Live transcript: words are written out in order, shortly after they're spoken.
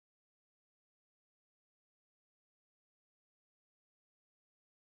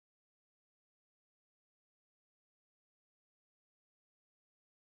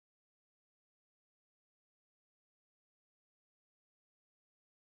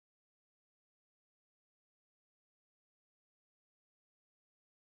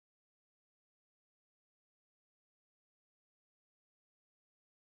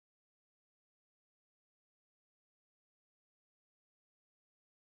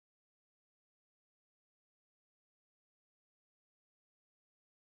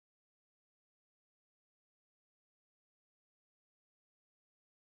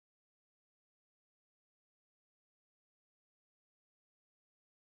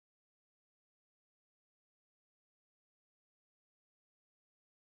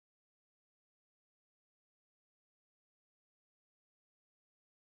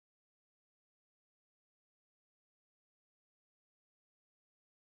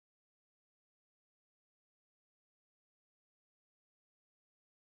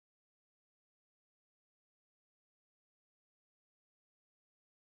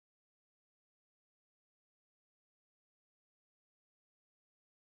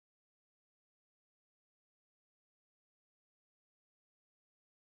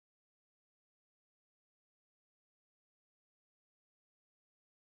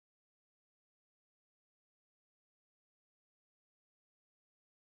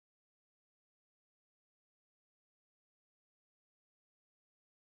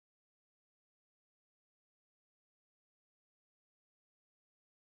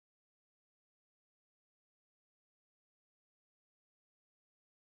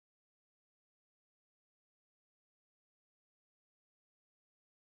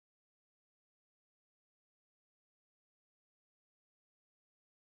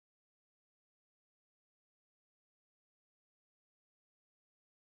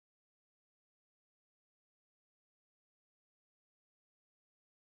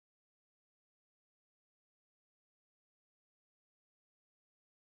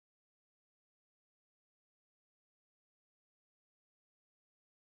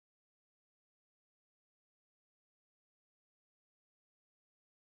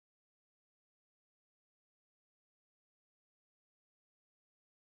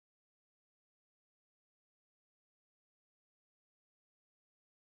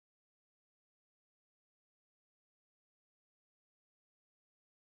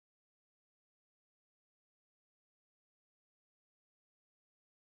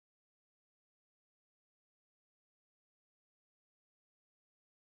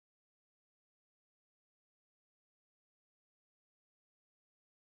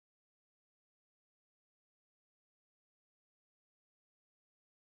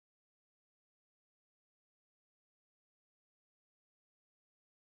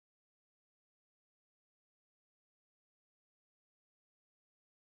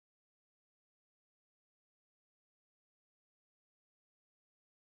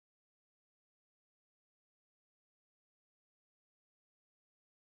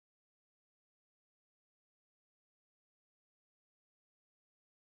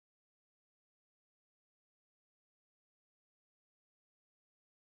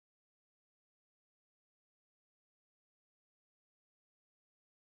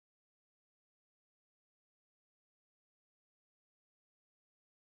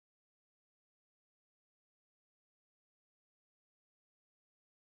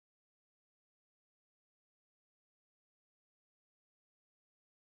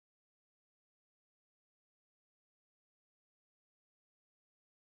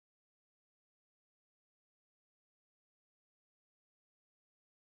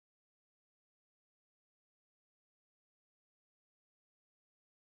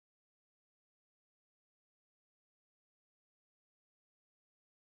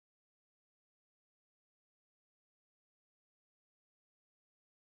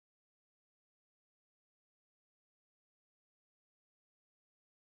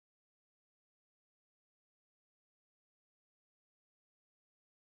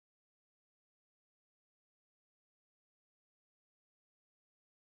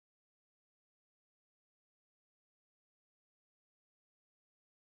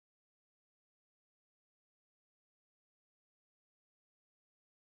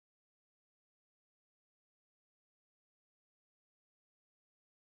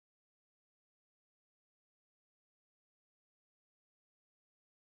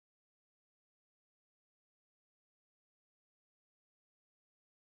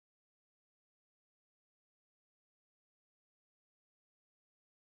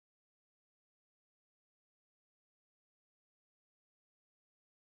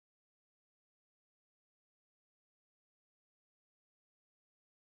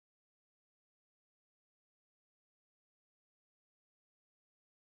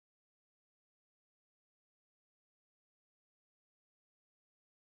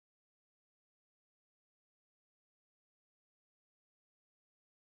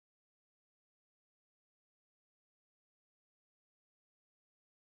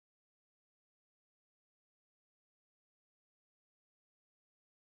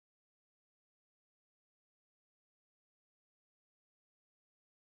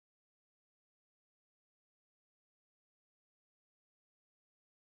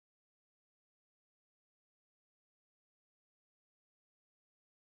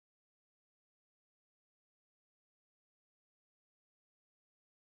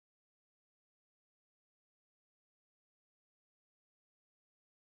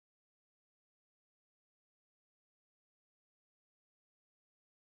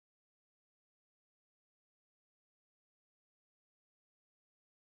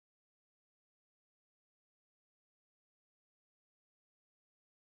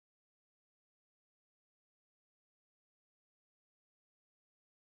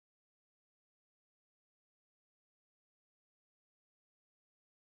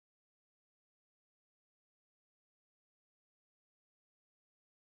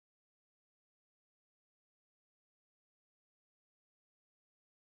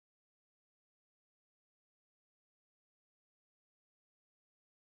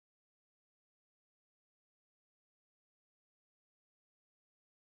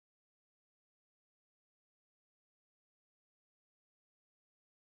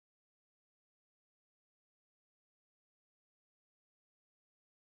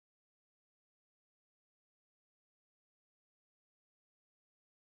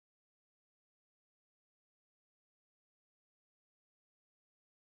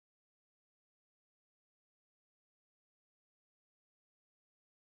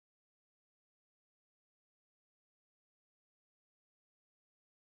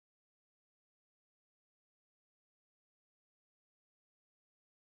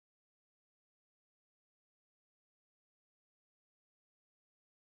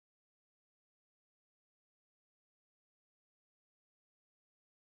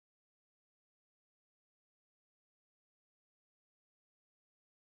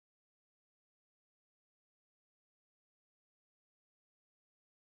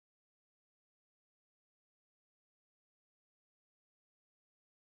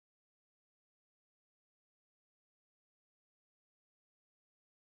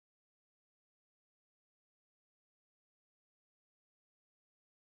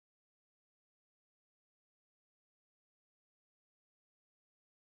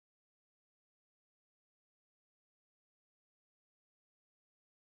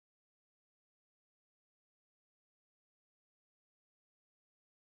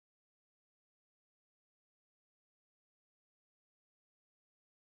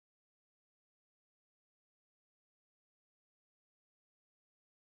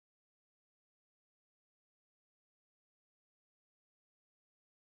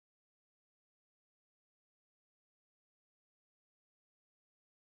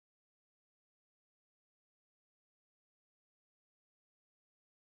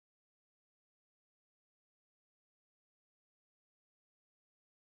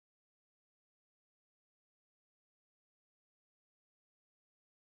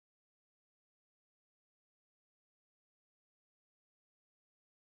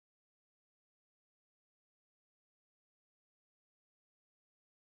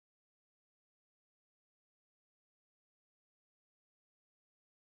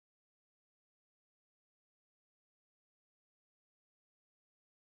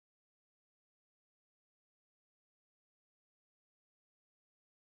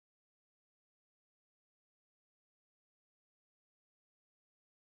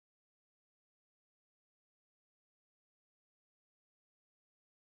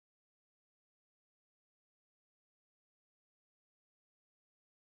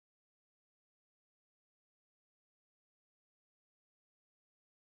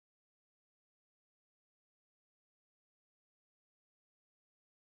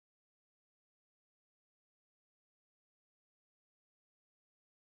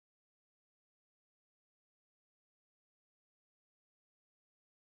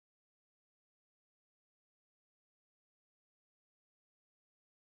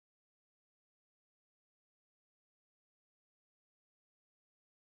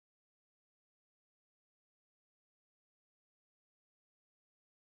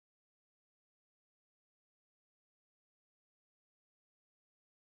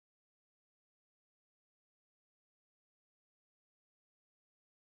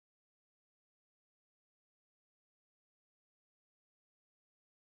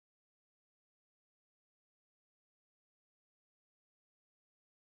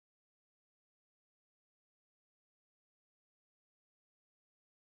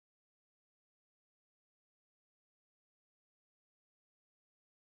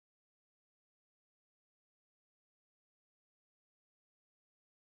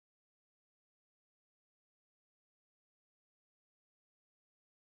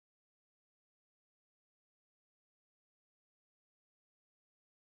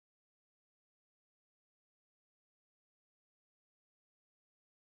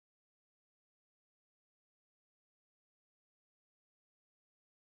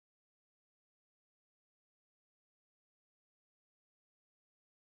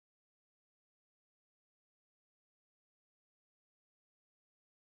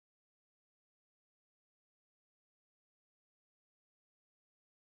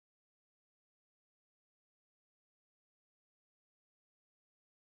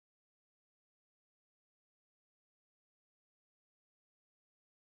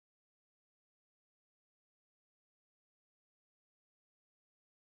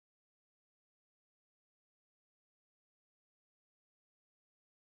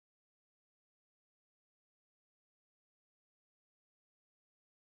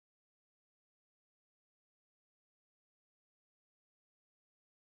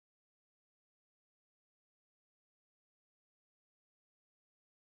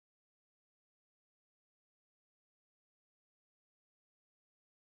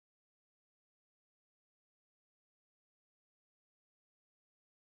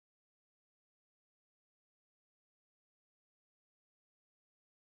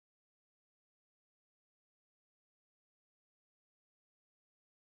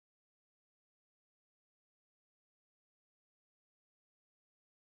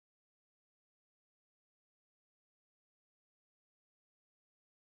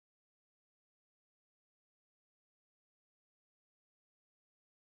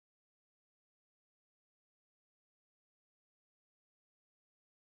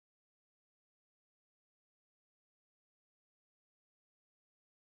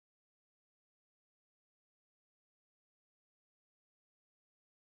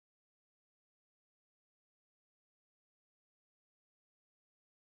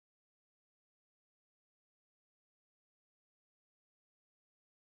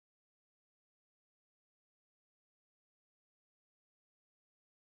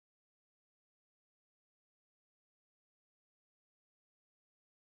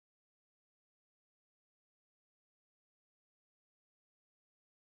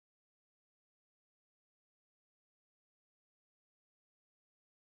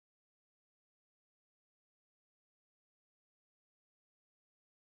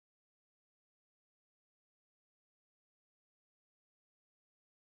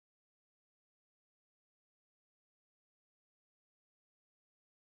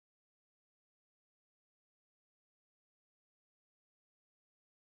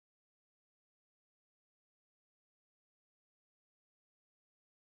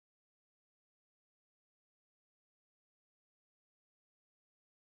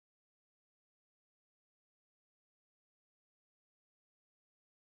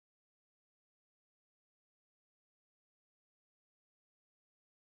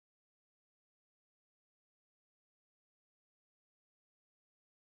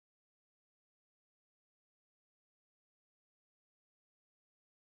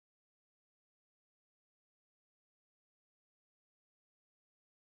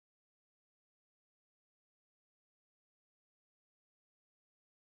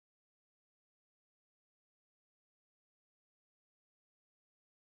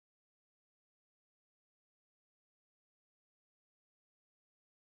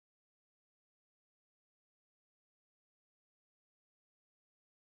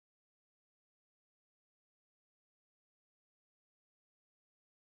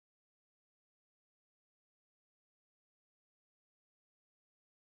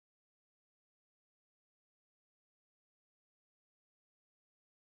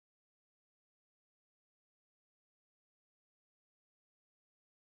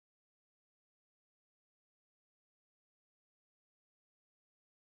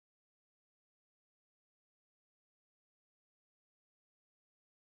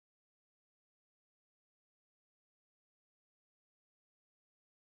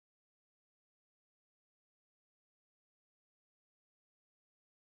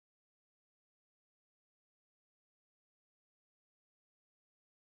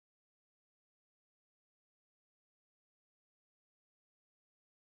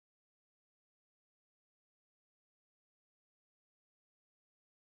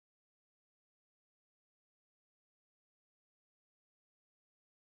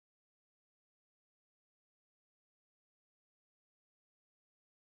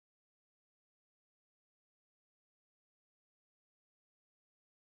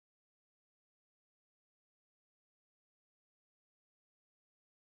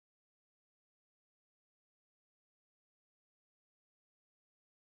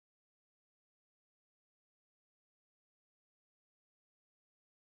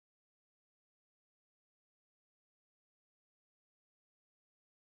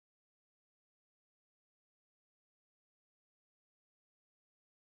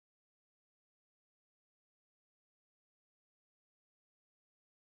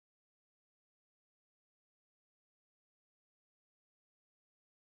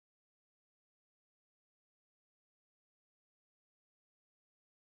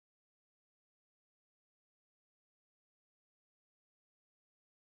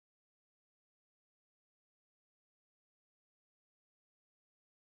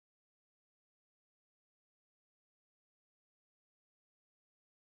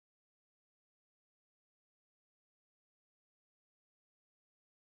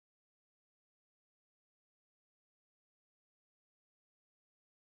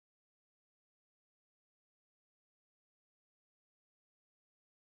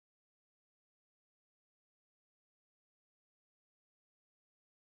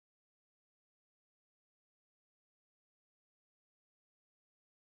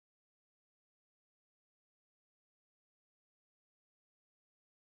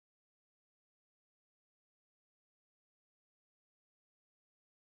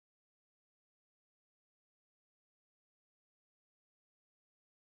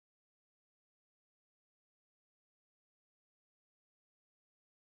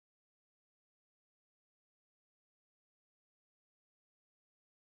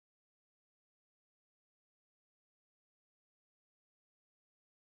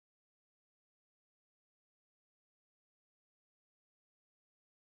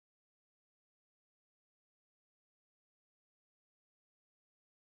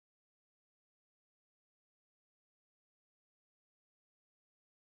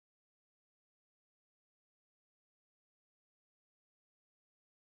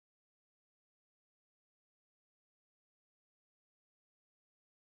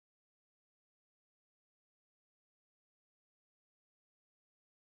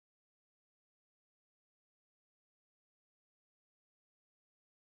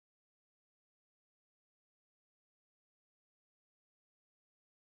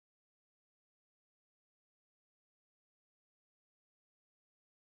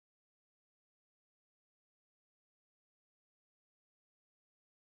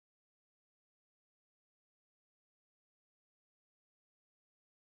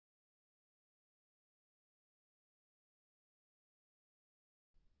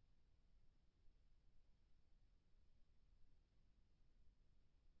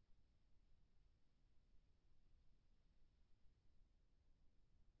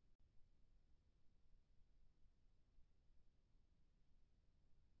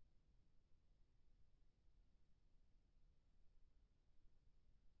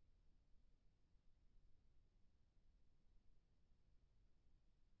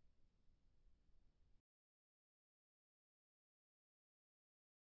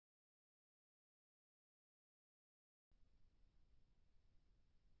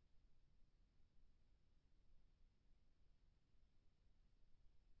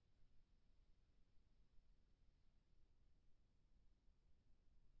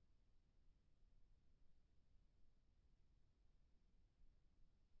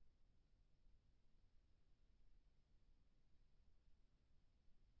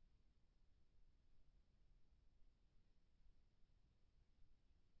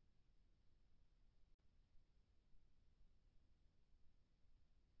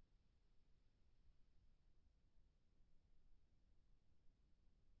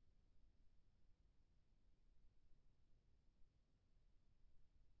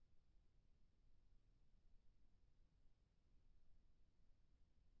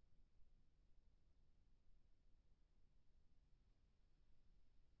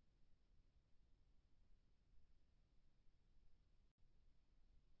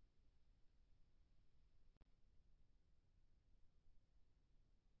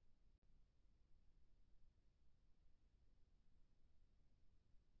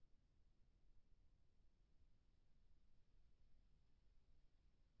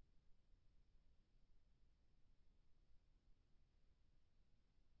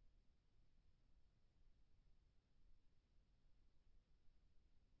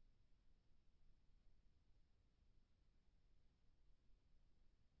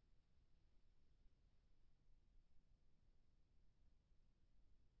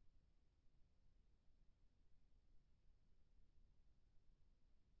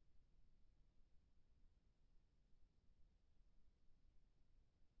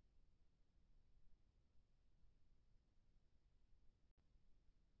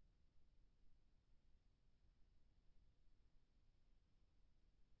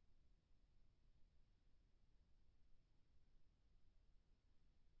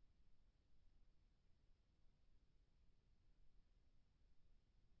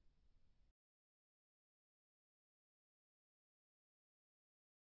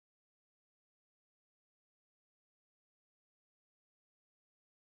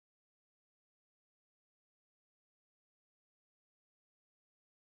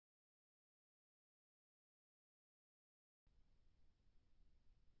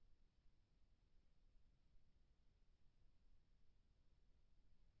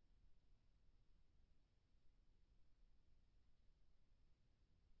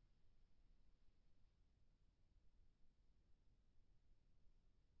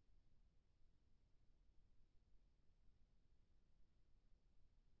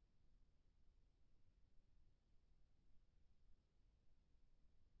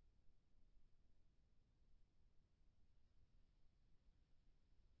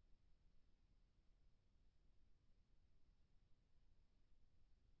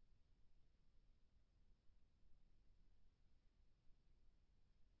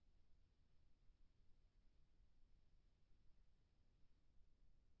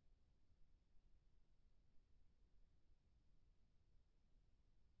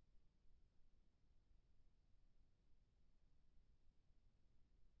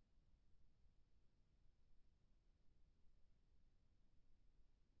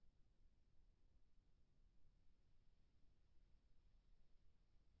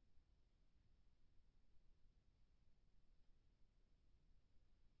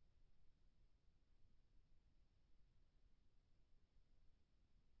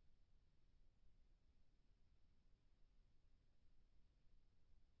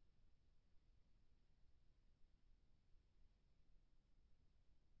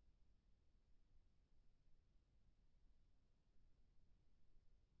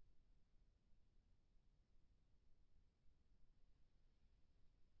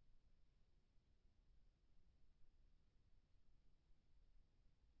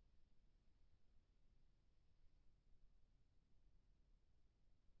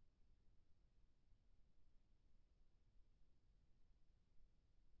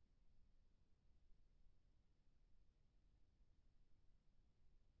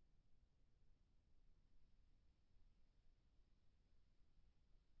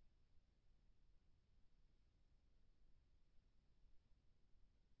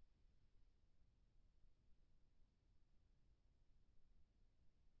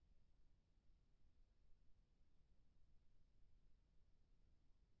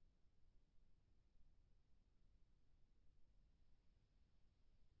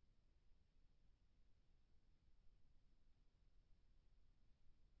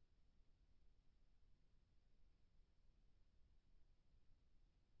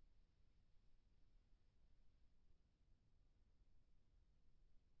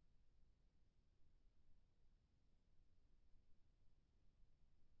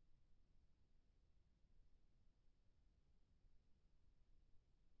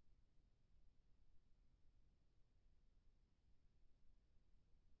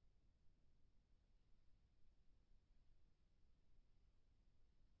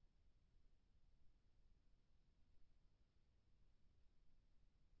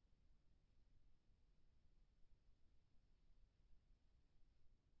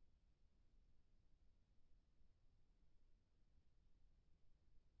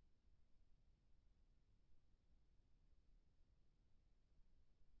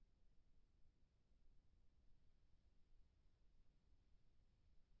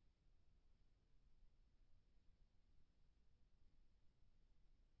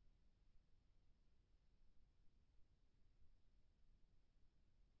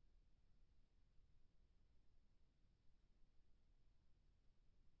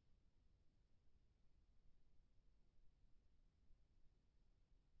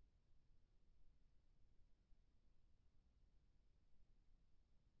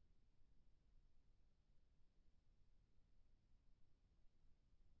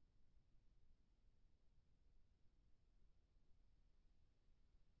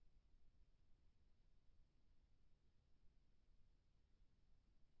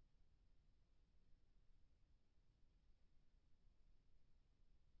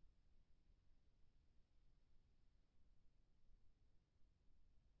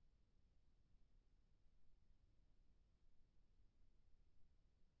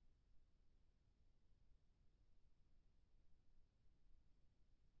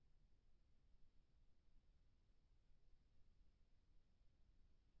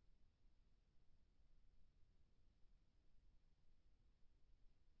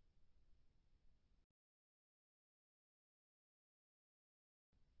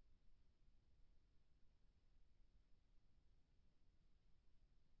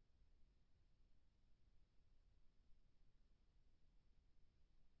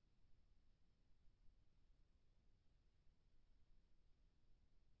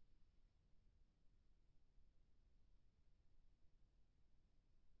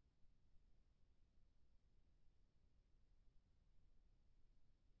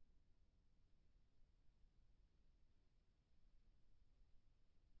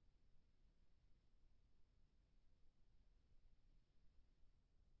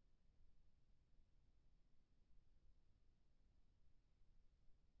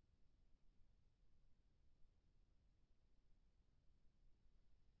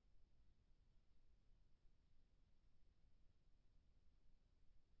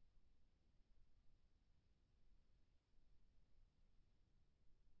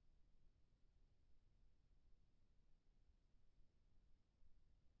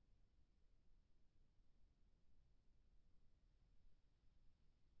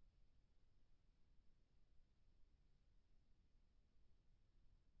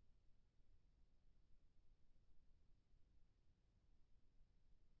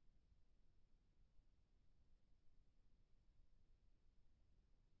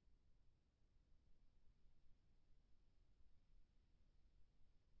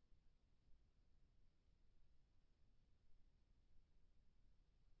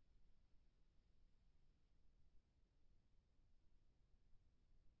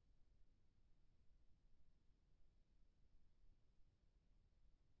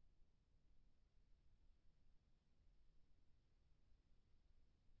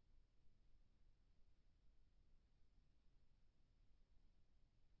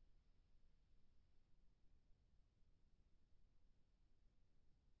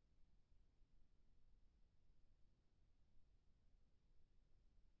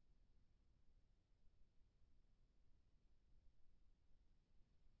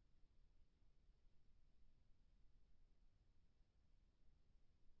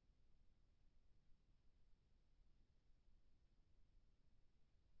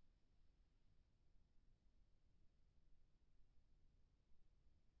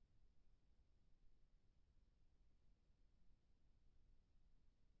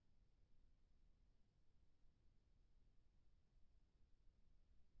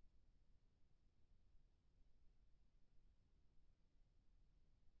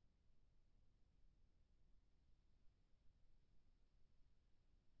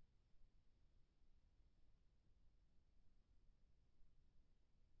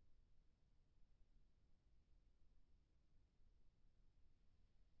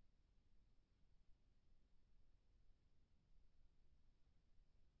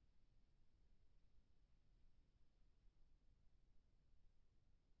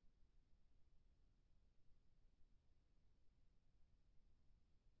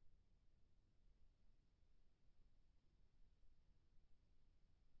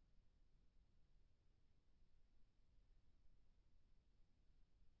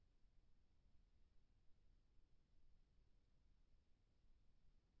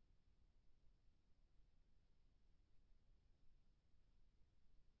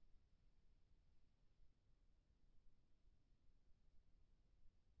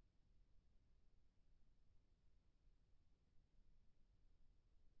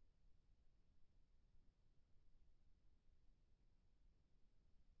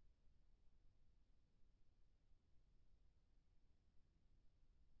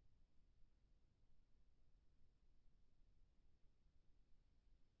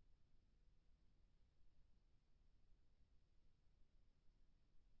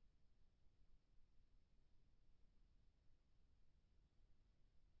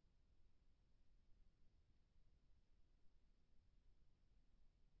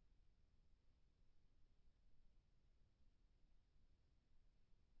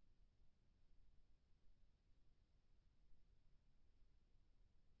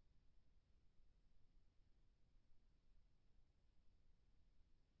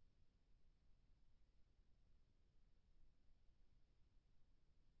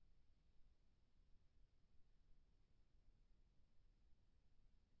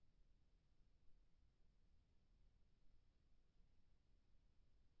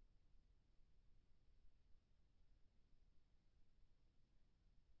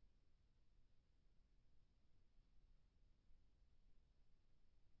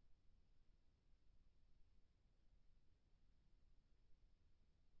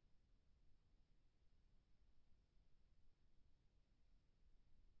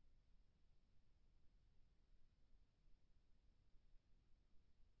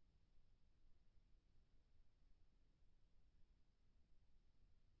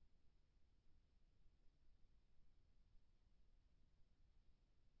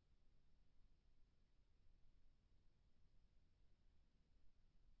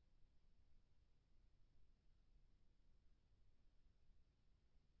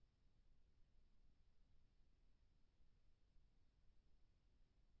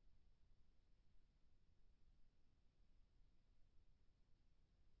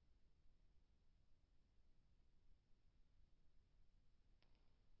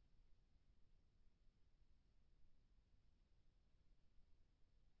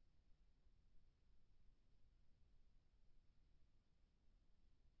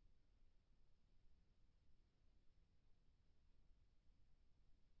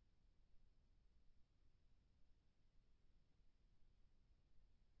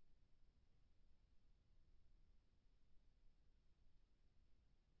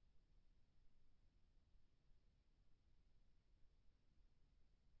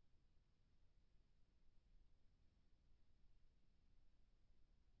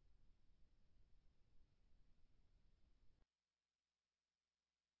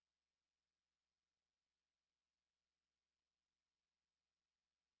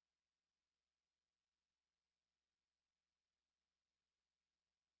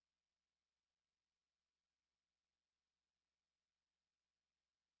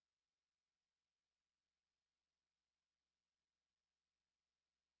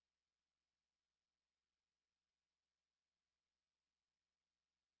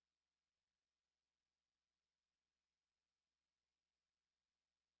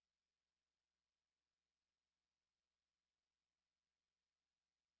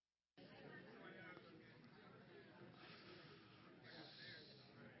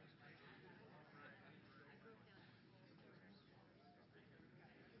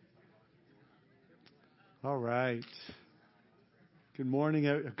All right. Good morning,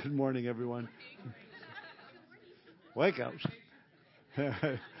 everyone. Wake up.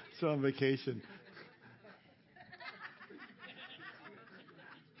 So on vacation.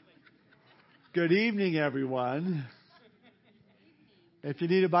 Good evening, everyone. If you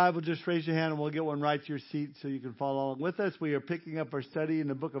need a Bible, just raise your hand and we'll get one right to your seat so you can follow along with us. We are picking up our study in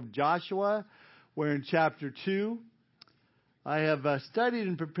the book of Joshua. We're in chapter 2. I have studied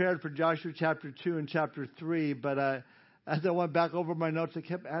and prepared for Joshua chapter 2 and chapter 3, but as I went back over my notes, I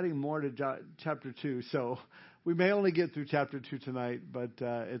kept adding more to chapter 2. So we may only get through chapter 2 tonight, but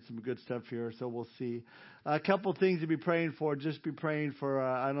it's some good stuff here, so we'll see. A couple things to be praying for. Just be praying for,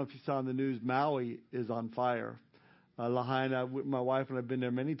 I don't know if you saw in the news, Maui is on fire. Lahaina, my wife and I have been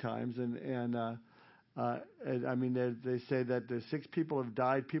there many times, and I mean, they say that the 6 people have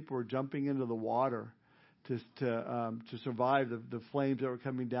died. People were jumping into the water to survive the flames that were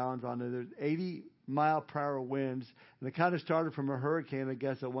coming down on it. There's 80-mile-per-hour winds, and it kind of started from a hurricane, I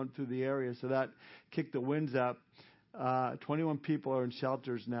guess, that went through the area, so that kicked the winds up. 21 people are in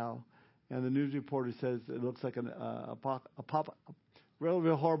shelters now, and the news reporter says it looks like a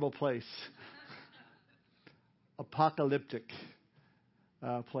real horrible place. Apocalyptic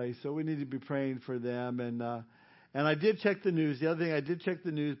place. So we need to be praying for them. And I did check the news. The other thing, I did check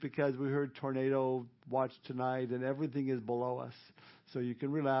the news because we heard tornado watch tonight, and everything is below us. So you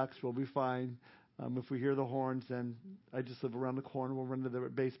can relax. We'll be fine. If we hear the horns, then I just live around the corner. We'll run to the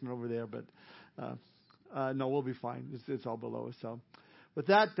basement over there. But no, we'll be fine. It's all below us. So with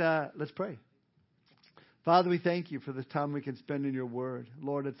that, let's pray. Father, we thank you for this time we can spend in your word.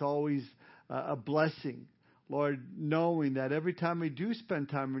 Lord, it's always a blessing. Lord, knowing that every time we do spend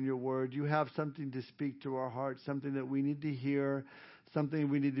time in your word, you have something to speak to our hearts, something that we need to hear, something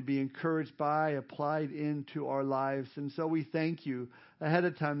we need to be encouraged by, applied into our lives. And so we thank you ahead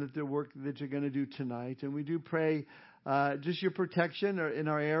of time that the work that you're going to do tonight. And we do pray just your protection in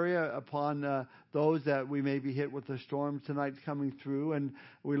our area upon those that we may be hit with the storms tonight coming through. And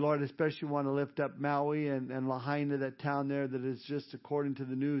we, Lord, especially want to lift up Maui and Lahaina, that town there that is just, according to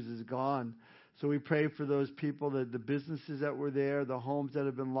the news, is gone. So we pray for those people, the businesses that were there, the homes that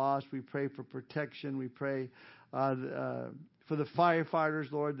have been lost. We pray for protection. We pray for the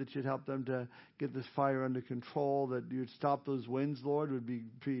firefighters, Lord, that you'd help them to get this fire under control, that you'd stop those winds, Lord, would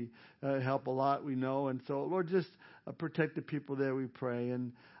be help a lot, we know. And so, Lord, just protect the people there, we pray.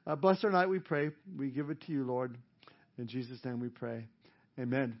 And bless our night, we pray. We give it to you, Lord. In Jesus' name we pray.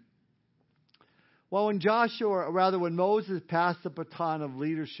 Amen. Well, when Moses passed the baton of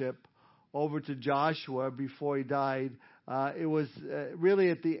leadership over to Joshua before he died, it was really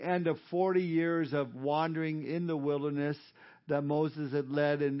at the end of 40 years of wandering in the wilderness that Moses had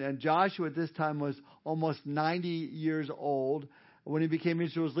led. And Joshua at this time was almost 90 years old when he became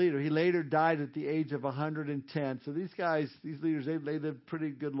Israel's leader. He later died at the age of 110. So these leaders, they lived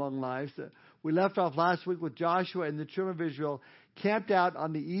pretty good long lives. We left off last week with Joshua and the children of Israel camped out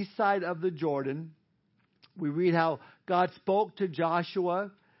on the east side of the Jordan. We read how God spoke to Joshua.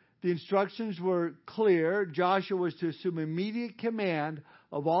 The instructions were clear. Joshua was to assume immediate command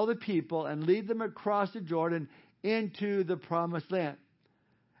of all the people and lead them across the Jordan into the promised land.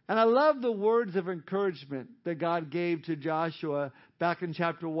 And I love the words of encouragement that God gave to Joshua back in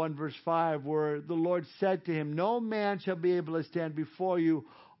chapter 1, verse 5, where the Lord said to him, "No man shall be able to stand before you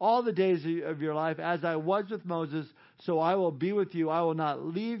all the days of your life. As I was with Moses, so I will be with you. I will not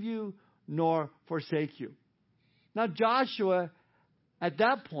leave you nor forsake you." Now Joshua, at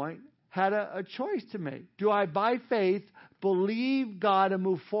that point, had a choice to make. Do I, by faith, believe God and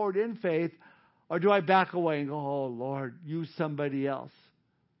move forward in faith, or do I back away and go, "Oh, Lord, use somebody else"?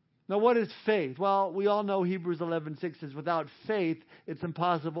 Now, what is faith? Well, we all know Hebrews 11:6 says, without faith, it's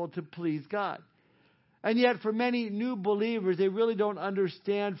impossible to please God. And yet, for many new believers, they really don't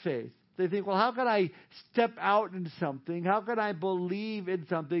understand faith. They think, well, how can I step out in something? How can I believe in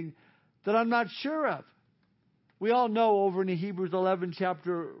something that I'm not sure of? We all know over in Hebrews 11,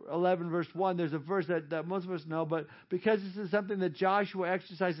 chapter 11, verse 1, there's a verse that most of us know, but because this is something that Joshua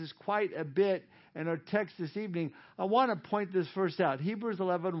exercises quite a bit in our text this evening, I want to point this verse out. Hebrews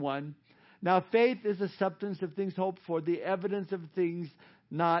 11:1. Now faith is the substance of things hoped for, the evidence of things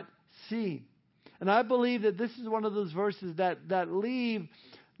not seen. And I believe that this is one of those verses that leave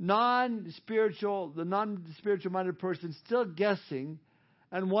the non-spiritual minded person still guessing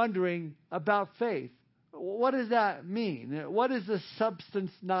and wondering about faith. What does that mean? What is the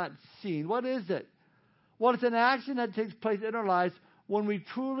substance not seen? What is it? Well, it's an action that takes place in our lives when we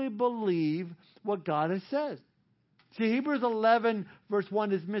truly believe what God has said. See, Hebrews 11, verse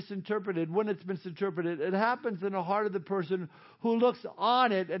 1 is misinterpreted. When it's misinterpreted, it happens in the heart of the person who looks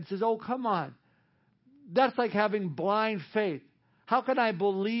on it and says, "Oh, come on. That's like having blind faith. How can I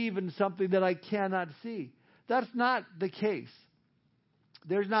believe in something that I cannot see? That's not the case.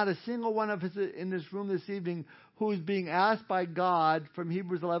 There's not a single one of us in this room this evening who is being asked by God from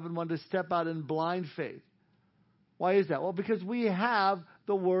Hebrews 11:1 to step out in blind faith. Why is that? Well, because we have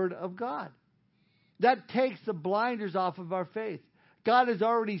the Word of God. That takes the blinders off of our faith. God has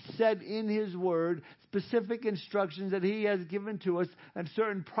already said in His Word specific instructions that He has given to us and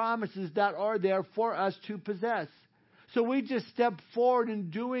certain promises that are there for us to possess. So we just step forward in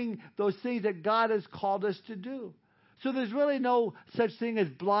doing those things that God has called us to do. So there's really no such thing as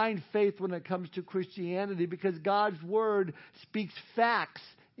blind faith when it comes to Christianity, because God's Word speaks facts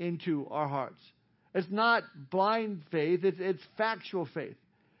into our hearts. It's not blind faith, it's factual faith.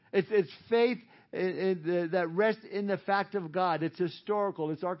 It's faith that rests in the fact of God. It's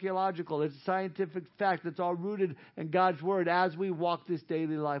historical, it's archaeological, it's scientific fact. It's all rooted in God's Word as we walk this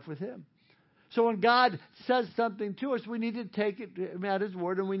daily life with Him. So when God says something to us, we need to take it at His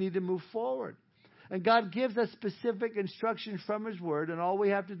Word and we need to move forward. And God gives us specific instructions from His Word, and all we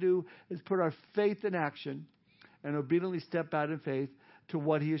have to do is put our faith in action and obediently step out in faith to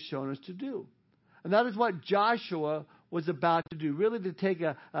what He has shown us to do. And that is what Joshua was about to do, really to take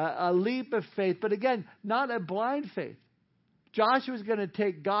a leap of faith, but again, not a blind faith. Joshua is going to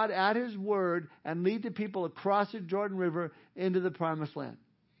take God at His Word and lead the people across the Jordan River into the Promised Land.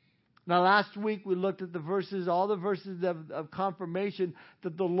 Now, last week we looked at the verses, all the verses of confirmation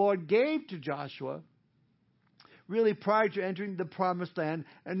that the Lord gave to Joshua, really prior to entering the Promised Land,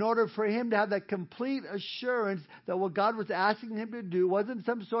 in order for him to have that complete assurance that what God was asking him to do wasn't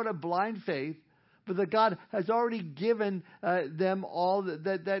some sort of blind faith, but that God has already given them all that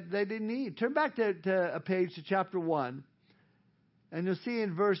they didn't need. Turn back to a page to chapter 1, and you'll see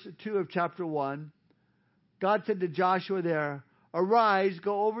in verse 2 of chapter 1, God said to Joshua there, "Arise,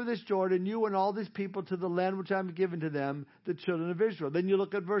 go over this Jordan, you and all these people, to the land which I am given to them, the children of Israel." Then you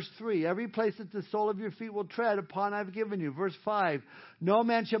look at verse 3. "Every place that the sole of your feet will tread upon I have given you." Verse 5. "No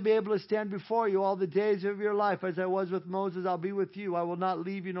man shall be able to stand before you all the days of your life. As I was with Moses, I'll be with you. I will not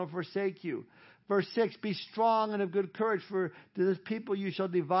leave you nor forsake you." Verse 6, "Be strong and of good courage, for to this people you shall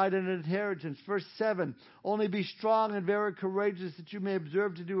divide an inheritance." Verse 7, "Only be strong and very courageous, that you may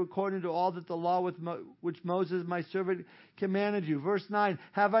observe to do according to all that the law which Moses my servant commanded you." Verse 9,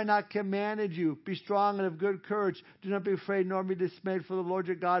 "Have I not commanded you? Be strong and of good courage. Do not be afraid nor be dismayed, for the Lord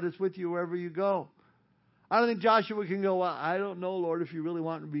your God is with you wherever you go." I don't think Joshua can go, "Well, I don't know, Lord, if you really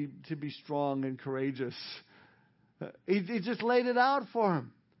want me to be strong and courageous." He just laid it out for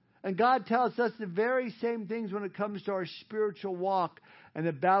him. And God tells us the very same things when it comes to our spiritual walk and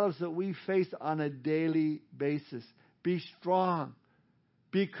the battles that we face on a daily basis. Be strong.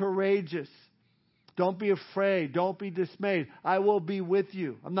 Be courageous. Don't be afraid. Don't be dismayed. I will be with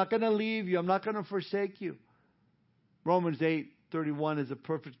you. I'm not going to leave you. I'm not going to forsake you. Romans 8:31 is a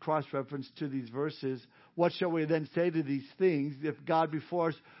perfect cross-reference to these verses. "What shall we then say to these things? If God be for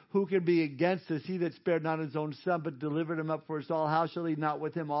us, who can be against us? He that spared not his own Son, but delivered him up for us all, how shall He not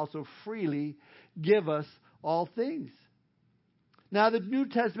with him also freely give us all things?" Now, the New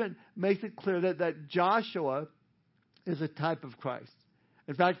Testament makes it clear that Joshua is a type of Christ.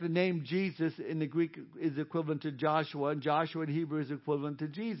 In fact, the name Jesus in the Greek is equivalent to Joshua, and Joshua in Hebrew is equivalent to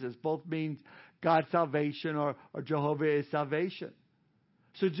Jesus. Both means God's salvation or Jehovah is salvation.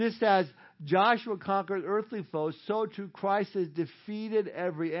 So just as Joshua conquered earthly foes, so too Christ has defeated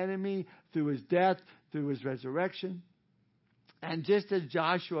every enemy through His death, through His resurrection. And just as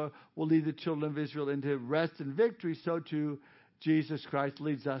Joshua will lead the children of Israel into rest and victory, so too Jesus Christ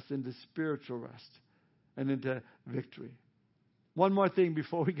leads us into spiritual rest and into victory. One more thing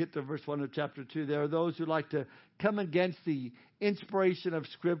before we get to verse 1 of chapter 2. There are those who like to come against the inspiration of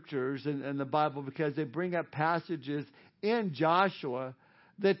Scriptures and the Bible because they bring up passages in Joshua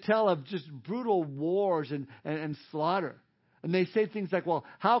that tell of just brutal wars and slaughter. And they say things like, well,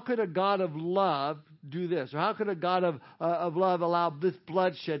 how could a God of love do this? Or how could a God of love allow this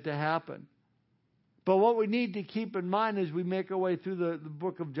bloodshed to happen? But what we need to keep in mind as we make our way through the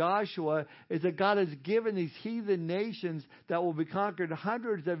book of Joshua is that God has given these heathen nations that will be conquered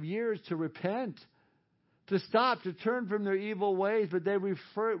hundreds of years to repent, to stop, to turn from their evil ways, but they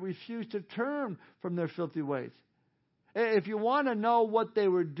refuse to turn from their filthy ways. If you want to know what they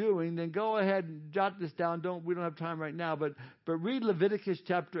were doing, then go ahead and jot this down. We don't have time right now, but read Leviticus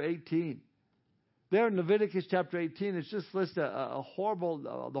chapter 18. There in Leviticus chapter 18, it's just lists the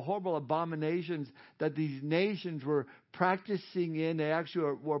horrible abominations that these nations were practicing in. They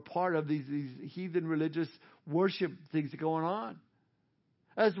actually were part of these heathen religious worship things going on.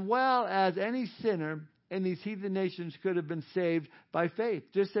 As well as any sinner in these heathen nations could have been saved by faith.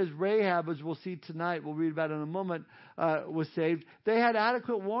 Just as Rahab, as we'll see tonight, we'll read about in a moment, was saved. They had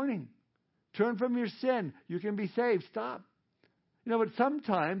adequate warning. Turn from your sin. You can be saved. Stop. But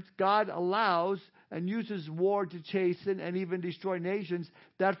sometimes God allows and uses war to chasten and even destroy nations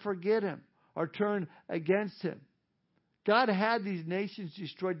that forget Him or turn against Him. God had these nations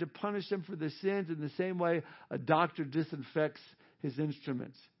destroyed to punish them for their sins in the same way a doctor disinfects his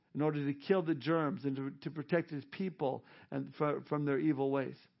instruments in order to kill the germs and to protect His people and from their evil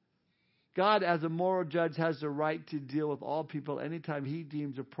ways. God, as a moral judge, has the right to deal with all people anytime He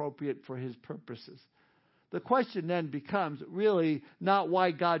deems appropriate for His purposes. The question then becomes really not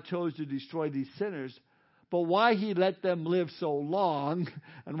why God chose to destroy these sinners, but why He let them live so long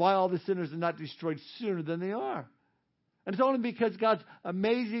and why all the sinners are not destroyed sooner than they are. And it's only because God's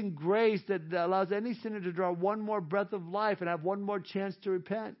amazing grace that allows any sinner to draw one more breath of life and have one more chance to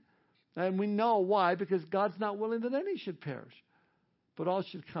repent. And we know why, because God's not willing that any should perish, but all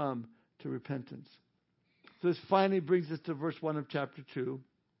should come to repentance. So this finally brings us to verse 1 of chapter 2.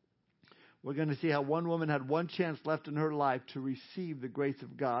 We're going to see how one woman had one chance left in her life to receive the grace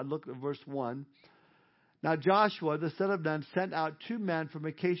of God. Look at verse 1. Now Joshua, the son of Nun, sent out 2 men from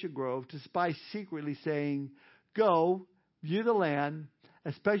Acacia Grove to spy secretly, saying, "Go, view the land,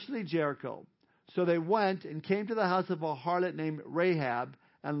 especially Jericho." So they went and came to the house of a harlot named Rahab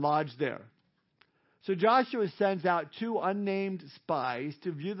and lodged there. So Joshua sends out 2 unnamed spies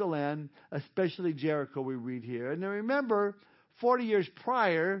to view the land, especially Jericho, we read here. And now remember, 40 years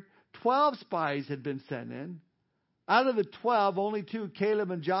prior, 12 spies had been sent in. Out of the 12, only 2,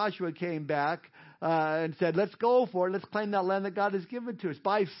 Caleb and Joshua, came back and said, let's go for it. Let's claim that land that God has given to us.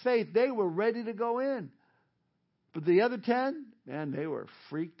 By faith, they were ready to go in. But the other 10, man, they were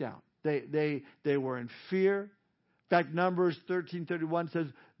freaked out. They were in fear. In fact, Numbers 13:31 says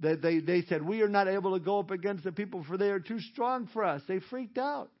that they said, we are not able to go up against the people, for they are too strong for us. They freaked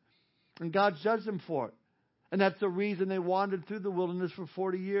out. And God judged them for it. And that's the reason they wandered through the wilderness for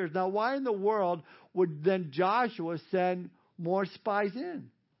 40 years. Now, why in the world would then Joshua send more spies in?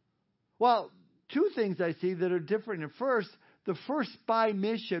 Well, 2 things I see that are different. At first, the first spy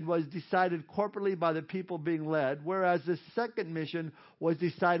mission was decided corporately by the people being led, whereas the second mission was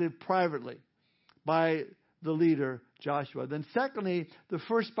decided privately by the leader, Joshua. Then secondly, the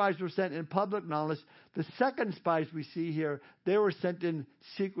first spies were sent in public knowledge. The second spies we see here, they were sent in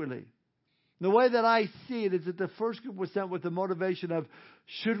secretly. The way that I see it is that the first group was sent with the motivation of,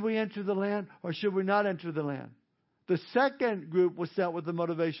 should we enter the land or should we not enter the land? The second group was sent with the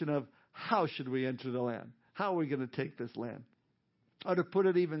motivation of, how should we enter the land? How are we going to take this land? Or to put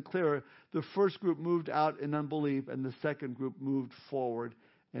it even clearer, the first group moved out in unbelief and the second group moved forward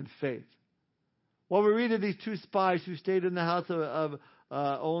in faith. Well, we read of these 2 spies who stayed in the house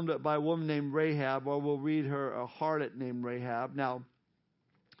owned by a woman named Rahab, or we'll read her a harlot named Rahab. Now,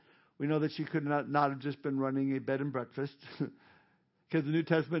 we know that she could not have just been running a bed and breakfast, because the New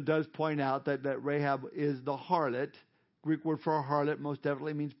Testament does point out that Rahab is the harlot. Greek word for a harlot most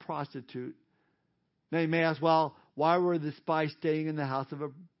definitely means prostitute. Now you may ask, well, why were the spies staying in the house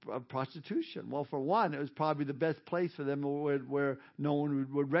of prostitution? Well, for one, it was probably the best place for them where no one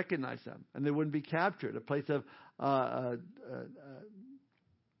would recognize them and they wouldn't be captured. A place of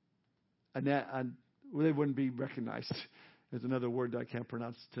they wouldn't be recognized. There's another word that I can't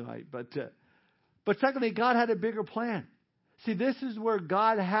pronounce tonight. But secondly, God had a bigger plan. See, this is where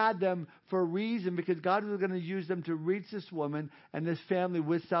God had them for a reason, because God was going to use them to reach this woman and this family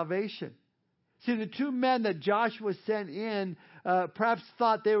with salvation. See, the 2 men that Joshua sent in perhaps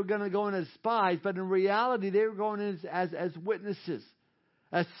thought they were going to go in as spies, but in reality they were going in as witnesses,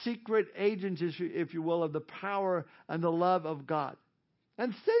 as secret agents, if you will, of the power and the love of God.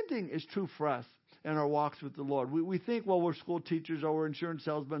 And the same thing is true for us in our walks with the Lord. We think, well, we're school teachers or we're insurance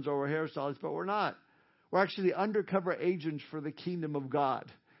salesmen or we're hairstylists, but we're not. We're actually undercover agents for the kingdom of God.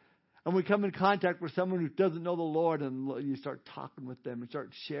 And we come in contact with someone who doesn't know the Lord, and you start talking with them and start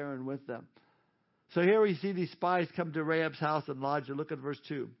sharing with them. So here we see these spies come to Rahab's house and lodge. Look at verse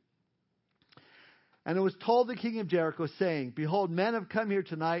 2. And it was told the king of Jericho, saying, behold, men have come here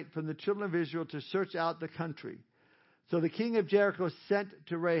tonight from the children of Israel to search out the country. So the king of Jericho sent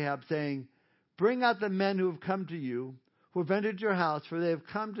to Rahab, saying, bring out the men who have come to you, who have entered your house, for they have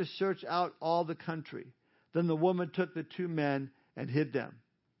come to search out all the country. Then the woman took the 2 men and hid them.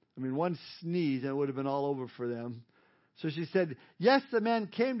 I mean, one sneeze and it would have been all over for them. So she said, yes, the men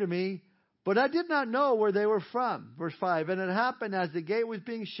came to me, but I did not know where they were from. Verse 5, and it happened as the gate was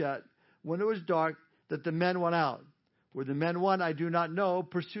being shut, when it was dark, that the men went out. Where the men went, I do not know.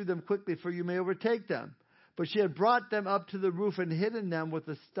 Pursue them quickly, for you may overtake them. But she had brought them up to the roof and hidden them with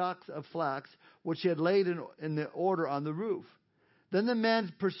the stalks of flax, which she had laid in the order on the roof. Then the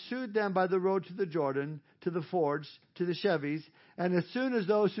men pursued them by the road to the Jordan, to the fords, to the Chevies, and as soon as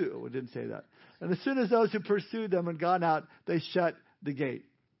those who, it didn't say that, and as soon as those who pursued them had gone out, they shut the gate.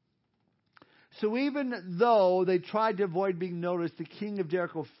 So even though they tried to avoid being noticed, the king of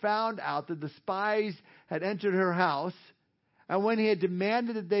Jericho found out that the spies had entered her house, and when he had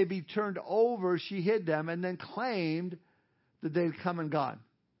demanded that they be turned over, she hid them and then claimed that they had come and gone.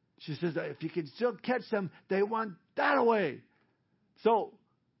 She says, if you can still catch them, they want that away. So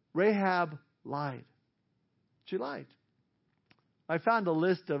Rahab lied. She lied. I found a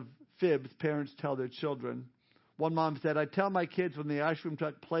list of fibs parents tell their children. One mom said, I tell my kids when the ice cream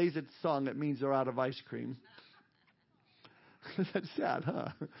truck plays its song, it means they're out of ice cream. That's sad, huh?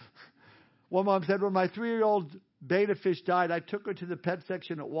 One mom said, when my 3-year-old betta fish died, I took her to the pet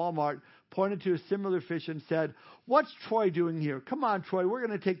section at Walmart, pointed to a similar fish and said, what's Troy doing here? Come on, Troy, we're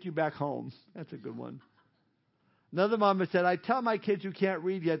going to take you back home. That's a good one. Another mama said, I tell my kids who can't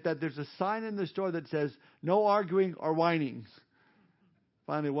read yet that there's a sign in the store that says, no arguing or whining.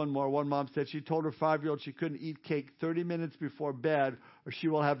 Finally, one mom said she told her 5-year-old she couldn't eat cake 30 minutes before bed or she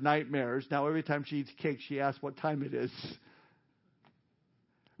will have nightmares. Now, every time she eats cake, she asks what time it is.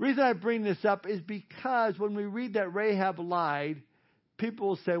 The reason I bring this up is because when we read that Rahab lied, people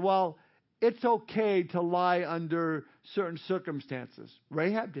will say, well, it's okay to lie under certain circumstances.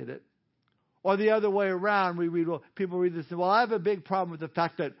 Rahab did it. Or the other way around, people read this and say, well, I have a big problem with the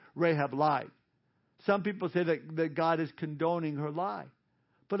fact that Rahab lied. Some people say that God is condoning her lie.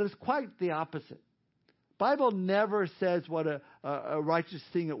 But it's quite the opposite. The Bible never says what a righteous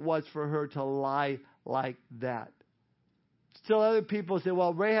thing it was for her to lie like that. Still other people say,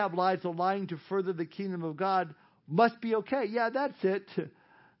 well, Rahab lied, so lying to further the kingdom of God must be okay. Yeah, that's it.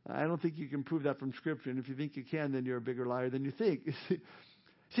 I don't think you can prove that from Scripture. And if you think you can, then you're a bigger liar than you think.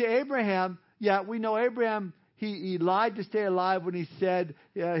 See, Abraham, yeah, we know Abraham, he lied to stay alive when he said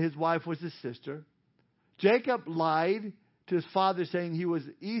his wife was his sister. Jacob lied to his father saying he was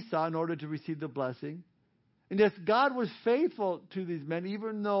Esau in order to receive the blessing. And yes, God was faithful to these men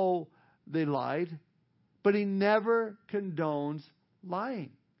even though they lied. But he never condones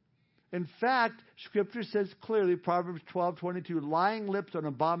lying. In fact, Scripture says clearly, Proverbs 12:22, lying lips are an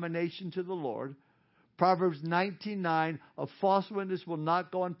abomination to the Lord. Proverbs 19:9, a false witness will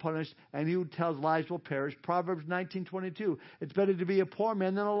not go unpunished, and he who tells lies will perish. Proverbs 19:22, it's better to be a poor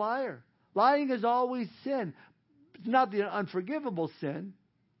man than a liar. Lying is always sin. It's not the unforgivable sin.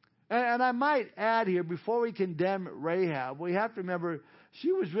 And I might add here, before we condemn Rahab, we have to remember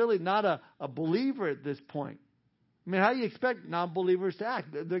she was really not a believer at this point. I mean, how do you expect non-believers to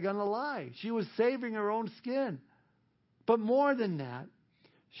act? They're going to lie. She was saving her own skin. But more than that,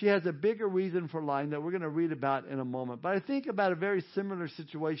 she has a bigger reason for lying that we're going to read about in a moment. But I think about a very similar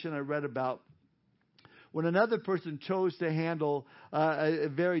situation I read about when another person chose to handle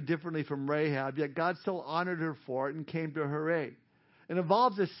very differently from Rahab, yet God still honored her for it and came to her aid. It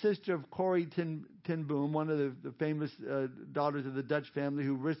involves a sister of Corrie ten Boom, one of the famous daughters of the Dutch family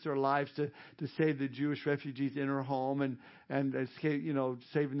who risked her lives to save the Jewish refugees in her home and escape,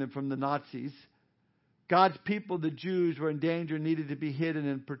 saving them from the Nazis. God's people, the Jews, were in danger and needed to be hidden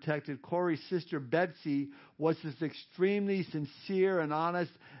and protected. Corrie's sister Betsy was this extremely sincere and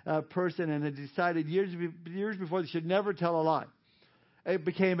honest person and had decided years before that she should never tell a lie. It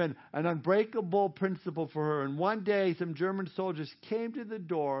became an unbreakable principle for her. And one day, some German soldiers came to the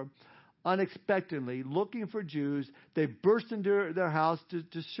door unexpectedly, looking for Jews. They burst into their house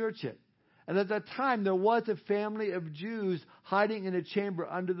to search it. And at that time, there was a family of Jews hiding in a chamber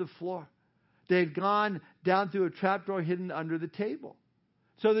under the floor. They had gone down through a trapdoor hidden under the table.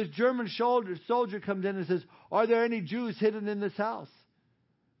 So this German soldier comes in and says, are there any Jews hidden in this house?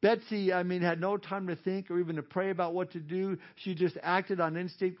 Betsy, had no time to think or even to pray about what to do. She just acted on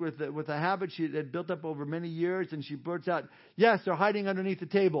instinct with a habit she had built up over many years, and she blurts out, yes, they're hiding underneath the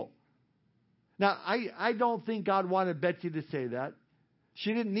table. Now, I don't think God wanted Betsy to say that.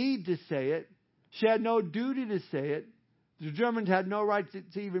 She didn't need to say it. She had no duty to say it. The Germans had no right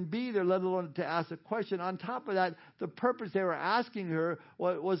to even be there, let alone to ask a question. On top of that, the purpose they were asking her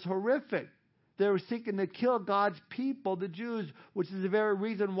was horrific. They were seeking to kill God's people, the Jews, which is the very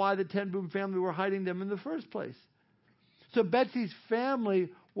reason why the ten Boom family were hiding them in the first place. So Betsy's family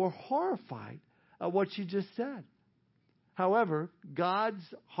were horrified at what she just said. However, God's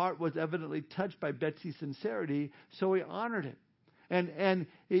heart was evidently touched by Betsy's sincerity, so he honored it. And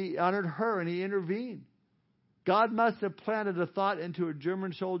he honored her and he intervened. God must have planted a thought into a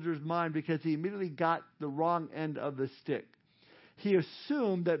German soldier's mind because he immediately got the wrong end of the stick. He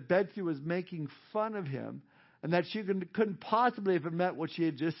assumed that Betsy was making fun of him and that she couldn't possibly have meant what she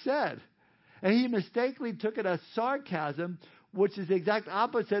had just said. And he mistakenly took it as sarcasm, which is the exact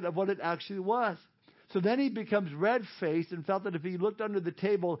opposite of what it actually was. So then he becomes red-faced and felt that if he looked under the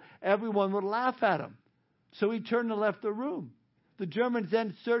table, everyone would laugh at him. So he turned and left the room. The Germans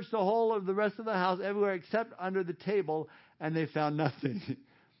then searched the whole of the rest of the house, everywhere except under the table, and they found nothing.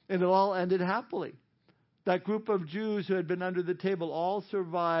 And it all ended happily. That group of Jews who had been under the table all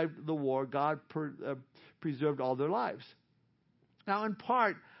survived the war. God preserved all their lives. Now, in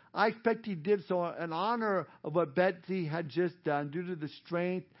part, I expect he did so in honor of what Betsy had just done due to the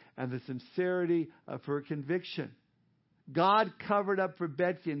strength and the sincerity of her conviction. God covered up for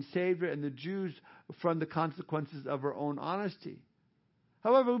Betsy and saved her and the Jews from the consequences of her own honesty.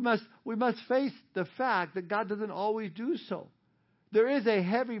 However, we must face the fact that God doesn't always do so. There is a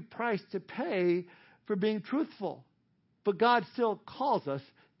heavy price to pay for being truthful, but God still calls us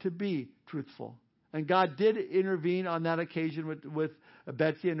to be truthful. And God did intervene on that occasion with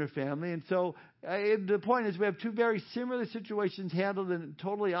Betsy and her family. And so the point is we have two very similar situations handled in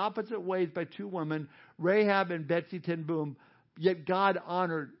totally opposite ways by two women, Rahab and Betsy ten Boom, yet God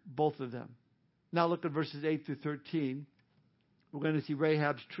honored both of them. Now look at verses 8 through 13. We're going to see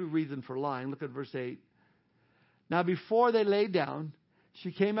Rahab's true reason for lying. Look at verse 8. Now before they lay down,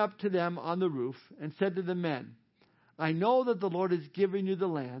 she came up to them on the roof and said to the men, I know that the Lord has given you the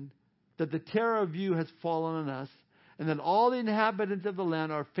land, that the terror of you has fallen on us, and that all the inhabitants of the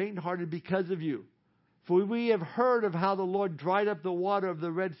land are faint-hearted because of you. For we have heard of how the Lord dried up the water of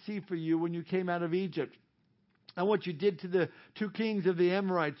the Red Sea for you when you came out of Egypt, and what you did to the two kings of the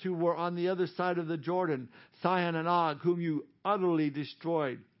Amorites who were on the other side of the Jordan, Sihon and Og, whom you utterly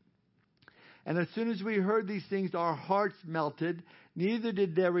destroyed. And as soon as we heard these things, our hearts melted. Neither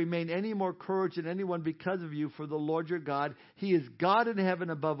did there remain any more courage in anyone because of you, for the Lord your God, He is God in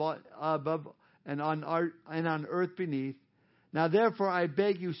heaven above and on earth beneath. Now therefore I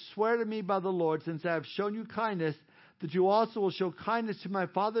beg you, swear to me by the Lord, since I have shown you kindness, that you also will show kindness to my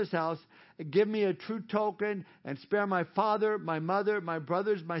father's house, and give me a true token, and spare my father, my mother, my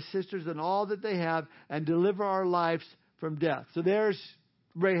brothers, my sisters, and all that they have, and deliver our lives from death. So there's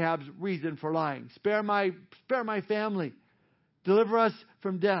Rahab's reason for lying. Spare my family. Deliver us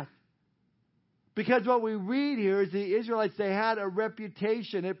from death. Because what we read here is the Israelites, they had a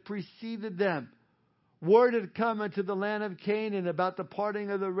reputation. It preceded them. Word had come into the land of Canaan about the parting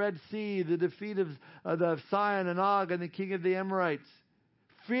of the Red Sea, the defeat of Sihon and Og and the king of the Amorites.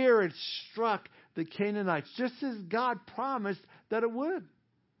 Fear had struck the Canaanites, just as God promised that it would.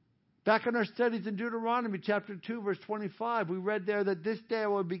 Back in our studies in Deuteronomy chapter 2, verse 25, we read there that this day I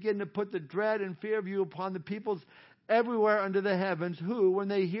will begin to put the dread and fear of you upon the peoples everywhere under the heavens, who, when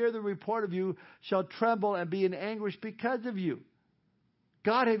they hear the report of you, shall tremble and be in anguish because of you.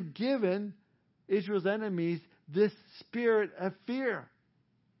 God had given Israel's enemies this spirit of fear.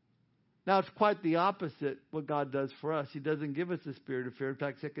 Now, it's quite the opposite what God does for us. He doesn't give us the spirit of fear. In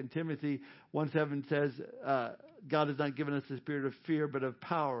fact, 2 Timothy 1:7 says, God has not given us the spirit of fear, but of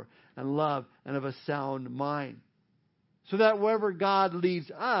power and love and of a sound mind. So that wherever God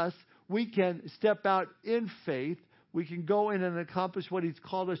leads us, we can step out in faith. We can go in and accomplish what He's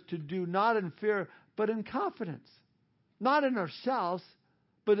called us to do, not in fear, but in confidence. Not in ourselves,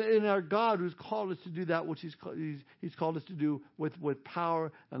 but in our God who's called us to do that which He's called us to do with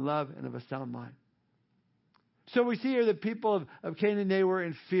power and love and of a sound mind. So we see here the people of Canaan, they were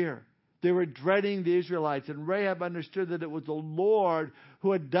in fear. They were dreading the Israelites. And Rahab understood that it was the Lord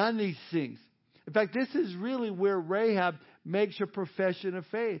who had done these things. In fact, this is really where Rahab makes her profession of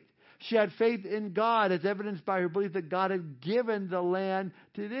faith. She had faith in God as evidenced by her belief that God had given the land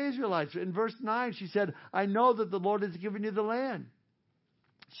to the Israelites. In verse 9, she said, I know that the Lord has given you the land.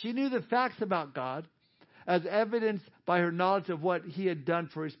 She knew the facts about God as evidenced by her knowledge of what He had done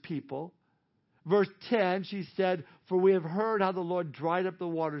for His people. Verse 10, she said, for we have heard how the Lord dried up the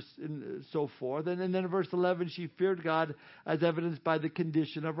waters and so forth. And then in verse 11, she feared God as evidenced by the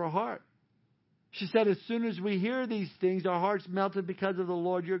condition of her heart. She said, as soon as we hear these things, our hearts melted because of the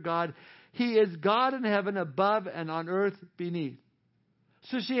Lord your God. He is God in heaven above and on earth beneath.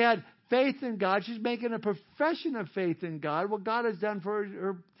 So she had faith in God. She's making a profession of faith in God, what God has done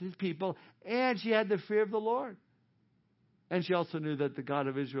for His people. And she had the fear of the Lord. And she also knew that the God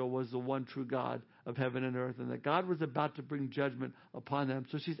of Israel was the one true God of heaven and earth, and that God was about to bring judgment upon them.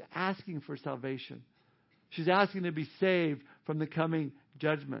 So she's asking for salvation. She's asking to be saved from the coming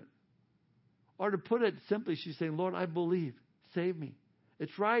judgment. Or to put it simply, she's saying, Lord, I believe. Save me.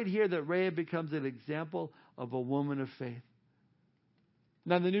 It's right here that Rahab becomes an example of a woman of faith.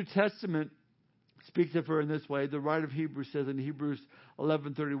 Now, the New Testament speaks of her in this way. The writer of Hebrews says in Hebrews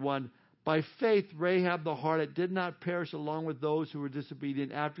 11:31, By faith, Rahab the harlot did not perish along with those who were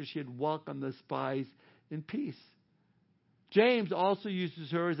disobedient after she had welcomed the spies in peace. James also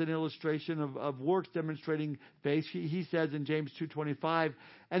uses her as an illustration of works demonstrating faith. He says in James 2:25,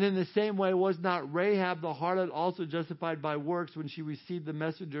 and in the same way was not Rahab the harlot also justified by works when she received the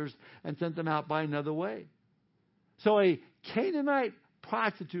messengers and sent them out by another way? So a Canaanite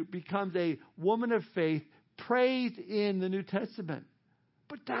prostitute becomes a woman of faith praised in the New Testament.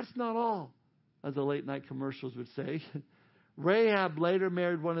 But that's not all, as the late night commercials would say. Rahab later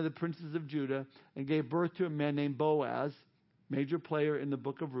married one of the princes of Judah and gave birth to a man named Boaz, major player in the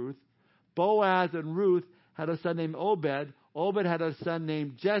book of Ruth. Boaz and Ruth had a son named Obed. Obed had a son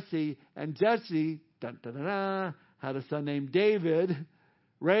named Jesse, and Jesse had a son named David.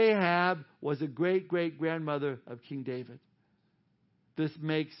 Rahab was a great-great-grandmother of King David. This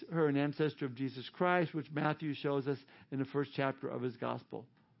makes her an ancestor of Jesus Christ, which Matthew shows us in the first chapter of his gospel.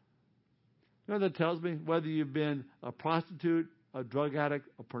 You know what that tells me? Whether you've been a prostitute, a drug addict,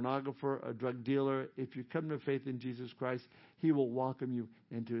 a pornographer, a drug dealer, if you come to faith in Jesus Christ, He will welcome you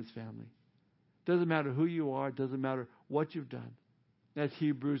into His family. Doesn't matter who you are. Doesn't matter what you've done. As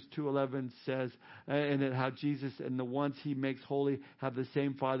Hebrews 2:11 says, and how Jesus and the ones He makes holy have the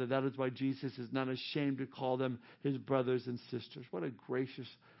same Father. That is why Jesus is not ashamed to call them His brothers and sisters. What a gracious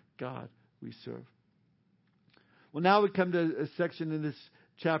God we serve. Well, now we come to a section in this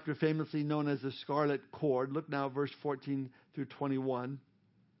chapter famously known as the scarlet cord. Look now, verse 14 through 21.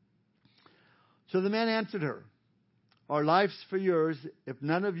 So the man answered her, our life's for yours, if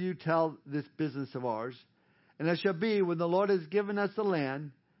none of you tell this business of ours. And it shall be, when the Lord has given us the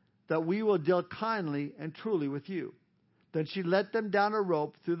land, that we will deal kindly and truly with you. Then she let them down a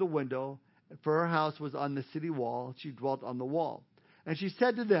rope through the window, for her house was on the city wall. She dwelt on the wall. And she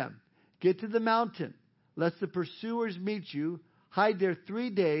said to them, get to the mountain, lest the pursuers meet you. Hide there 3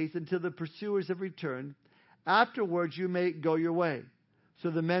 days until the pursuers have returned. Afterwards you may go your way.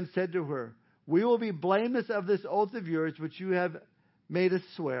 So the men said to her, we will be blameless of this oath of yours which you have made us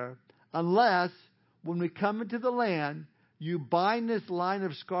swear, unless when we come into the land, you bind this line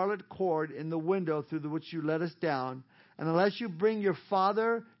of scarlet cord in the window through which you let us down, and unless you bring your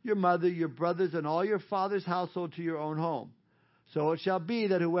father, your mother, your brothers, and all your father's household to your own home. So it shall be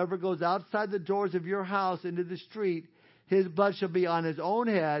that whoever goes outside the doors of your house into the street, his blood shall be on his own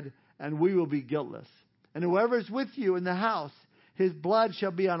head, and we will be guiltless. And whoever is with you in the house, his blood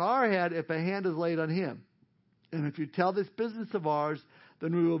shall be on our head if a hand is laid on him. And if you tell this business of ours,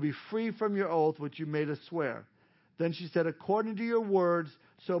 then we will be free from your oath which you made us swear. Then she said, according to your words,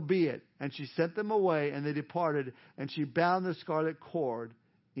 so be it. And she sent them away, and they departed, and she bound the scarlet cord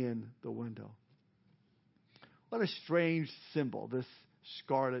in the window. What a strange symbol, this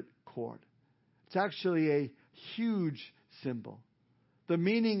scarlet cord. It's actually a huge symbol. The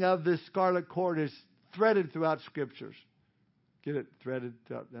meaning of this scarlet cord is threaded throughout Scriptures. Get it? Threaded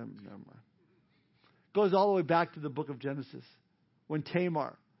throughout. Never mind. Goes all the way back to the book of Genesis. When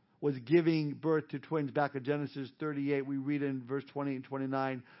Tamar was giving birth to twins back in Genesis 38, we read in verse 20 and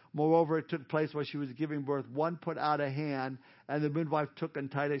 29, moreover, it took place while she was giving birth. One put out a hand, and the midwife took and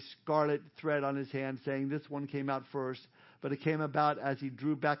tied a scarlet thread on his hand, saying, this one came out first. But it came about as he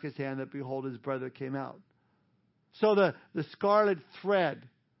drew back his hand that, behold, his brother came out. So the scarlet thread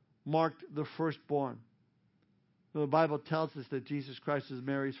marked the firstborn. The Bible tells us that Jesus Christ is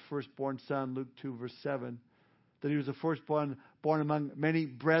Mary's firstborn son, Luke 2, verse 7. That he was the firstborn born among many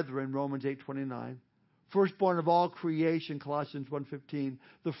brethren, Romans 8:29. Firstborn of all creation, Colossians 1:15.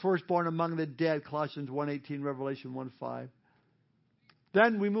 The firstborn among the dead, Colossians 1:18, Revelation 1:5.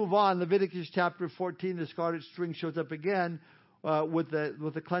 Then we move on. Leviticus chapter 14, the scarlet string shows up again with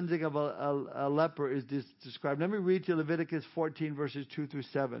the cleansing of a leper is described. Let me read to Leviticus 14, verses 2 through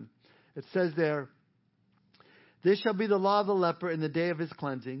 7. It says there, this shall be the law of the leper in the day of his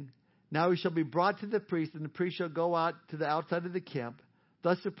cleansing. Now he shall be brought to the priest, and the priest shall go out to the outside of the camp.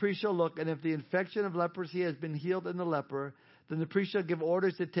 Thus the priest shall look, and if the infection of leprosy has been healed in the leper, then the priest shall give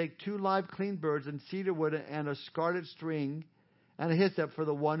orders to take 2 live clean birds and cedar wood and a scarlet string and a hyssop for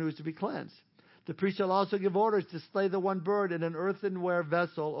the one who is to be cleansed. The priest shall also give orders to slay the one bird in an earthenware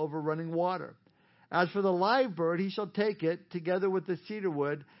vessel over running water. As for the live bird, he shall take it together with the cedar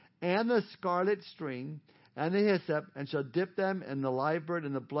wood and the scarlet string and the hyssop, and shall dip them in the live bird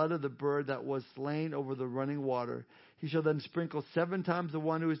in the blood of the bird that was slain over the running water. He shall then sprinkle 7 times the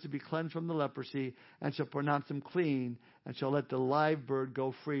one who is to be cleansed from the leprosy, and shall pronounce him clean, and shall let the live bird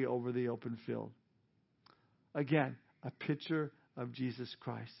go free over the open field. Again, a picture of Jesus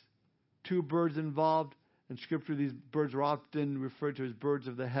Christ. 2 birds involved. In Scripture, these birds are often referred to as birds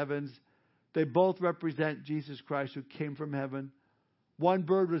of the heavens. They both represent Jesus Christ who came from heaven. One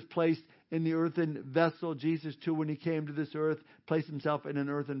bird was placed in the earthen vessel. Jesus, too, when he came to this earth, placed himself in an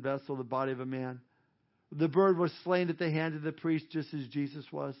earthen vessel, the body of a man. The bird was slain at the hands of the priest, just as Jesus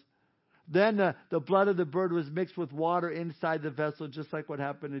was. Then the blood of the bird was mixed with water inside the vessel, just like what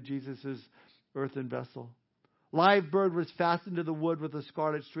happened to Jesus' earthen vessel. Live bird was fastened to the wood with a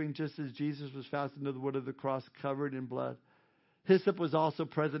scarlet string, just as Jesus was fastened to the wood of the cross, covered in blood. Hyssop was also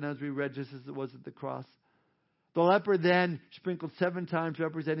present, as we read, just as it was at the cross. The leper then sprinkled 7 times,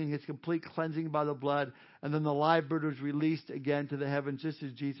 representing his complete cleansing by the blood. And then the live bird was released again to the heavens, just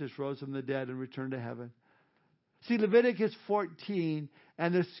as Jesus rose from the dead and returned to heaven. See, Leviticus 14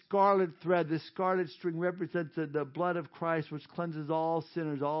 and the scarlet thread, the scarlet string, represents the blood of Christ, which cleanses all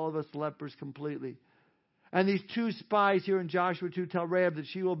sinners, all of us lepers completely. And these 2 spies here in Joshua 2 tell Rahab that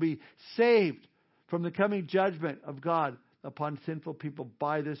she will be saved from the coming judgment of God upon sinful people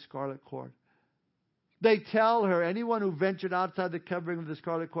by this scarlet cord. They tell her anyone who ventured outside the covering of the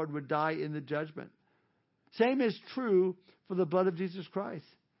scarlet cord would die in the judgment. Same is true for the blood of Jesus Christ.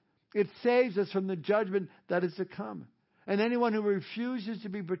 It saves us from the judgment that is to come. And anyone who refuses to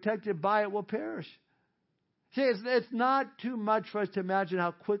be protected by it will perish. See, it's not too much for us to imagine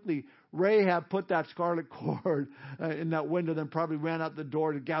how quickly Rahab put that scarlet cord in that window, then probably ran out the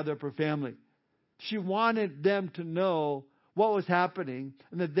door to gather up her family. She wanted them to know what was happening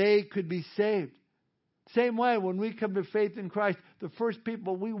and that they could be saved. Same way, when we come to faith in Christ, the first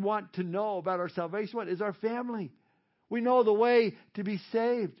people we want to know about our salvation is our family. We know the way to be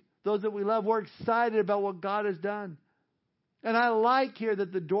saved. Those that we love, we're excited about what God has done. And I like here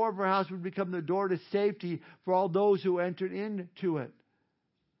that the door of our house would become the door to safety for all those who entered into it.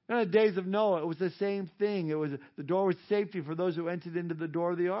 In the days of Noah, it was the same thing. It was the door was safety for those who entered into the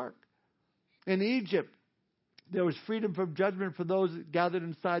door of the ark. In Egypt, there was freedom from judgment for those gathered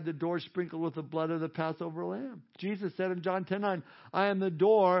inside the door sprinkled with the blood of the Passover lamb. Jesus said in John 10:9, I am the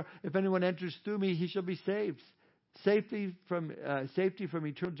door. If anyone enters through me, he shall be saved. Safety from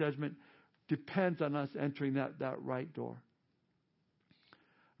eternal judgment depends on us entering that right door.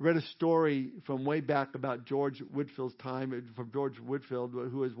 I read a story from way back about George Whitfield's time, from George Whitfield,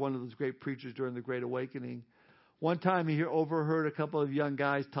 who was one of those great preachers during the Great Awakening. One time he overheard a couple of young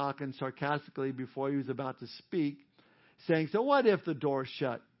guys talking sarcastically before he was about to speak, saying, so what if the door's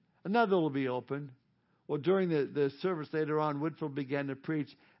shut? Another will be open. Well, during the service later on, Whitfield began to preach,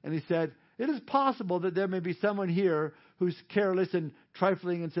 and he said, it is possible that there may be someone here who's careless and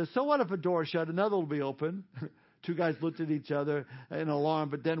trifling and says, so what if a door is shut? Another will be open. 2 guys looked at each other in alarm,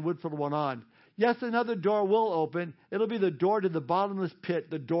 but then Whitfield went on. Yes, another door will open. It'll be the door to the bottomless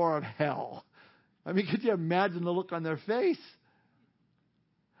pit, the door of hell. I mean, could you imagine the look on their face?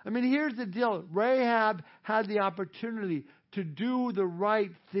 I mean, here's the deal. Rahab had the opportunity to do the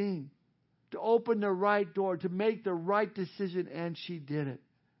right thing, to open the right door, to make the right decision, and she did it.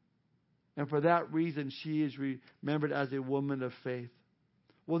 And for that reason, she is remembered as a woman of faith.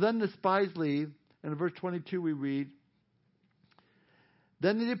 Well, then the spies leave. And in verse 22 we read,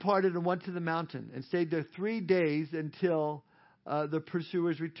 then they departed and went to the mountain and stayed there 3 days until the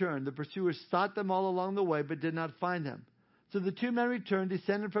pursuers returned. The pursuers sought them all along the way, but did not find them. So the 2 men returned,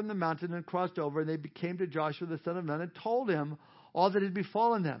 descended from the mountain, and crossed over. And they came to Joshua the son of Nun and told him all that had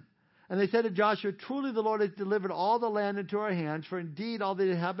befallen them. And they said to Joshua, truly the Lord has delivered all the land into our hands, for indeed all the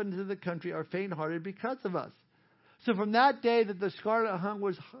inhabitants of the country are faint-hearted because of us. So from that day that the scarlet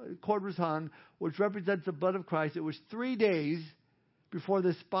cord was hung, which represents the blood of Christ, it was 3 days before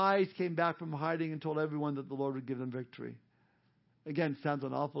the spies came back from hiding and told everyone that the Lord would give them victory. Again, sounds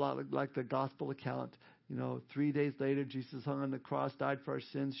an awful lot like the gospel account. 3 days later, Jesus hung on the cross, died for our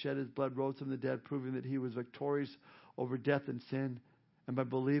sins, shed his blood, rose from the dead, proving that he was victorious over death and sin. And by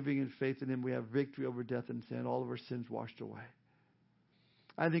believing in faith in him, we have victory over death and sin, all of our sins washed away.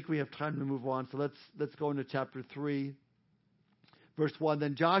 I think we have time to move on, so let's go into chapter 3, verse 1.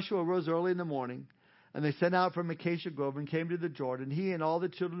 Then Joshua arose early in the morning, and they set out from Acacia Grove and came to the Jordan, he and all the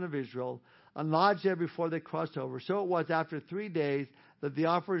children of Israel, and lodged there before they crossed over. So it was after 3 days that the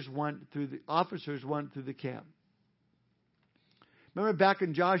officers went through the camp. Remember back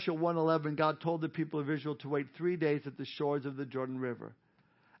in Joshua 1:11, God told the people of Israel to wait 3 days at the shores of the Jordan River.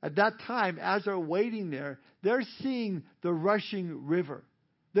 At that time, as they're waiting there, they're seeing the rushing river.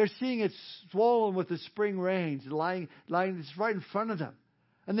 They're seeing it swollen with the spring rains, lying right in front of them.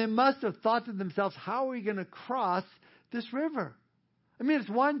 And they must have thought to themselves, how are we going to cross this river? I mean, it's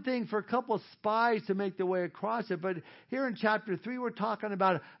one thing for a couple of spies to make their way across it, but here in chapter 3, we're talking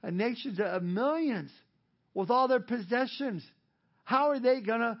about a nation of millions with all their possessions. How are they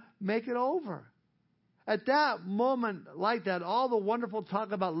going to make it over? At that moment like that, all the wonderful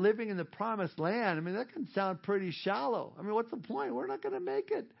talk about living in the promised land, I mean, that can sound pretty shallow. I mean, what's the point? We're not going to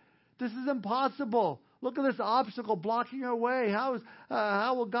make it. This is impossible. Look at this obstacle blocking our way.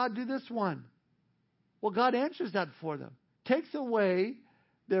 How will God do this one? Well, God answers that for them. Takes away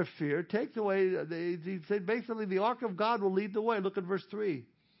their fear. Takes away, he said basically the ark of God will lead the way. Look at verse 3.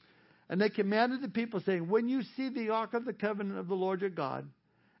 And they commanded the people, saying, when you see the ark of the covenant of the Lord your God,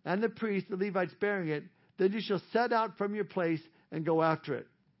 and the priests, the Levites, bearing it, then you shall set out from your place and go after it.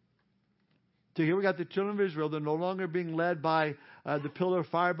 So here we got the children of Israel. They're no longer being led by the pillar of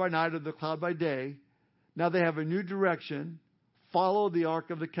fire by night or the cloud by day. Now they have a new direction. Follow the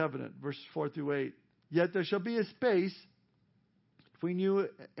ark of the covenant. Verses 4 through 8. Yet there shall be a space between you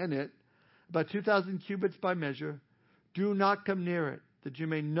and it, about 2,000 cubits by measure. Do not come near it, that you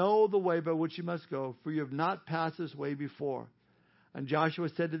may know the way by which you must go, for you have not passed this way before. And Joshua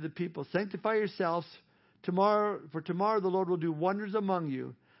said to the people, sanctify yourselves, for tomorrow the Lord will do wonders among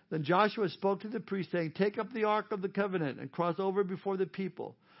you. Then Joshua spoke to the priests, saying, take up the ark of the covenant and cross over before the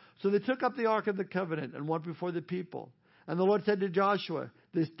people. So they took up the ark of the covenant and went before the people. And the Lord said to Joshua,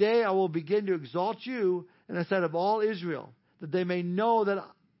 this day I will begin to exalt you in the sight of all Israel, that they may know that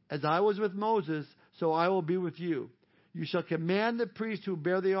as I was with Moses, so I will be with you. You shall command the priests who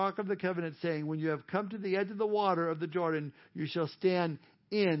bear the ark of the covenant, saying, when you have come to the edge of the water of the Jordan, you shall stand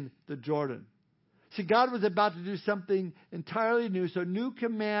in the Jordan. See, God was about to do something entirely new, so new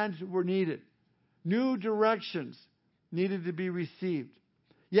commands were needed. New directions needed to be received.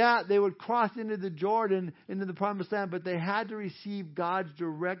 Yeah, they would cross into the Jordan, into the promised land, but they had to receive God's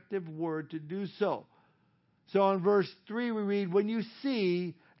directive word to do so. So in verse 3 we read, when you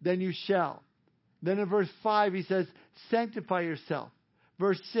see, then you shall. Then in verse 5 he says, sanctify yourself.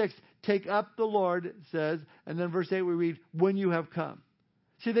 Verse 6, take up the Lord, it says. And then verse 8 we read, when you have come.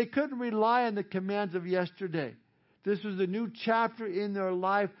 See, they couldn't rely on the commands of yesterday. This was a new chapter in their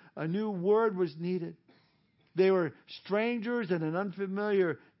life. A new word was needed. They were strangers in an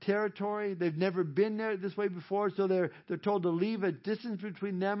unfamiliar territory. They've never been there this way before, so they're told to leave a distance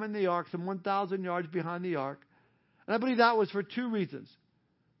between them and the ark, some 1,000 yards behind the ark. And I believe that was for two reasons.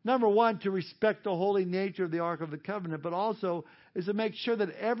 Number one, to respect the holy nature of the Ark of the Covenant, but also is to make sure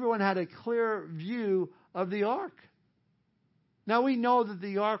that everyone had a clear view of the Ark. Now we know that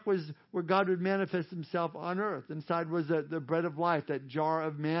the Ark was where God would manifest himself on earth. Inside was the bread of life, that jar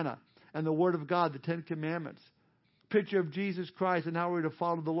of manna, and the Word of God, the Ten Commandments. Picture of Jesus Christ and how we're to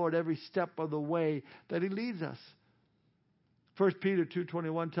follow the Lord every step of the way that he leads us. 1 Peter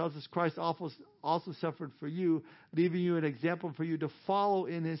 2:21 tells us Christ also suffered for you, leaving you an example for you to follow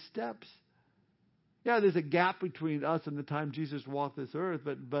in his steps. Yeah, there's a gap between us and the time Jesus walked this earth,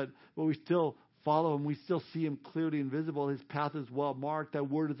 but we still follow him. We still see him clearly and visible. His path is well marked. That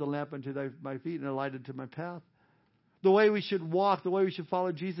word is a lamp unto my feet and a light unto my path. The way we should walk, the way we should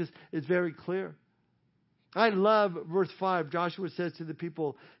follow Jesus is very clear. I love verse 5. Joshua says to the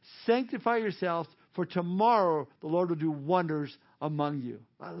people, sanctify yourselves, for tomorrow the Lord will do wonders among you.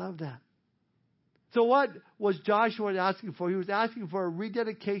 I love that. So what was Joshua asking for? He was asking for a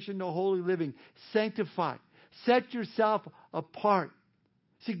rededication to holy living. Sanctify. Set yourself apart.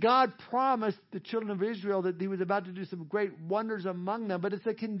 See, God promised the children of Israel that he was about to do some great wonders among them, but it's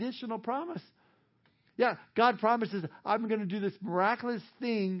a conditional promise. Yeah, God promises, I'm going to do this miraculous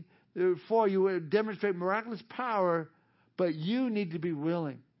thing for you, demonstrate miraculous power, but you need to be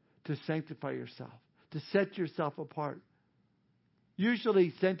willing to sanctify yourself, to set yourself apart.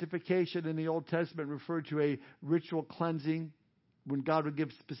 Usually sanctification in the Old Testament referred to a ritual cleansing, when God would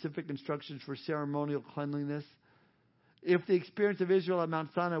give specific instructions for ceremonial cleanliness. If the experience of Israel at Mount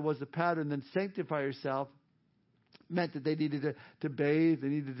Sinai was the pattern, then sanctify yourself meant that they needed to bathe, they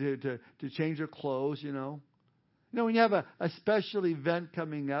needed to change their clothes, you know. You know, when you have a special event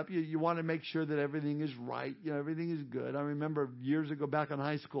coming up, you want to make sure that everything is right, you know, everything is good. I remember years ago back in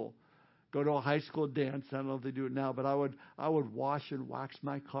high school, go to a high school dance. I don't know if they do it now, but I would wash and wax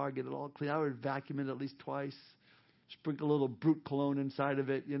my car, get it all clean. I would vacuum it at least twice, sprinkle a little Brute cologne inside of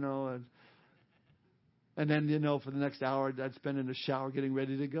it, you know, and then, you know, for the next hour, I'd spend in the shower getting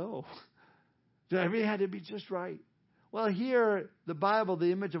ready to go. So everything had to be just right. Well, here, the Bible,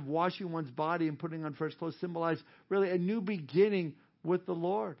 the image of washing one's body and putting on fresh clothes symbolize really a new beginning with the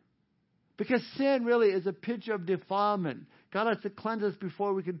Lord. Because sin really is a picture of defilement. God has to cleanse us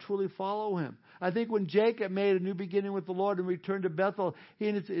before we can truly follow him. I think when Jacob made a new beginning with the Lord and returned to Bethel, he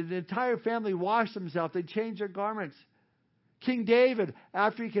and his entire family washed themselves. They changed their garments. King David,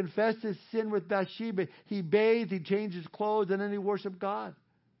 after he confessed his sin with Bathsheba, he bathed, he changed his clothes, and then he worshiped God.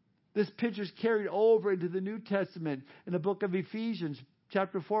 This picture is carried over into the New Testament in the book of Ephesians.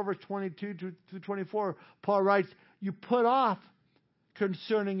 chapter 4, verse 22 to 24, Paul writes, you put off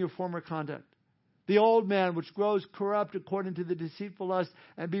concerning your former conduct the old man which grows corrupt according to the deceitful lust,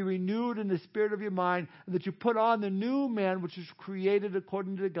 and be renewed in the spirit of your mind, and that you put on the new man which is created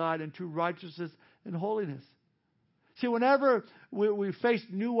according to God in true righteousness and holiness. See, whenever we face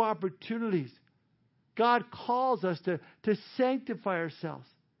new opportunities, God calls us to sanctify ourselves.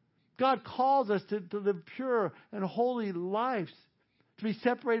 God calls us to live pure and holy lives, to be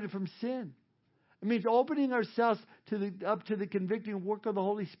separated from sin. It means opening ourselves up to the convicting work of the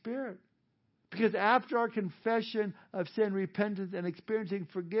Holy Spirit. Because after our confession of sin, repentance, and experiencing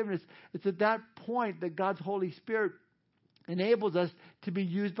forgiveness, it's at that point that God's Holy Spirit enables us to be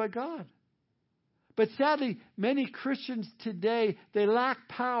used by God. But sadly, many Christians today, they lack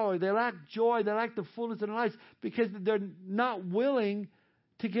power, they lack joy, they lack the fullness of their lives because they're not willing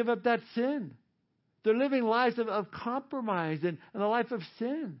to give up that sin. They're living lives of compromise and a life of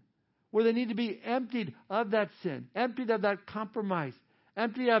sin, where they need to be emptied of that sin, emptied of that compromise,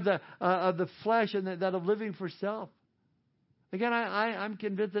 empty of the flesh and that of living for self. Again, I'm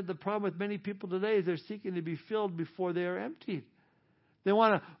convinced that the problem with many people today is they're seeking to be filled before they are emptied. They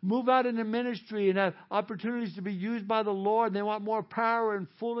want to move out into ministry and have opportunities to be used by the Lord. They want more power and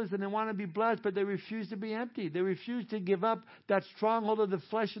fullness, and they want to be blessed, but they refuse to be emptied. They refuse to give up that stronghold of the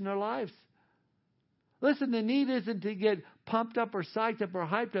flesh in their lives. Listen, the need isn't to get pumped up or psyched up or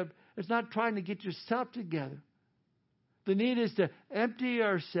hyped up. It's not trying to get yourself together. The need is to empty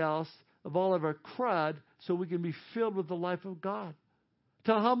ourselves of all of our crud so we can be filled with the life of God.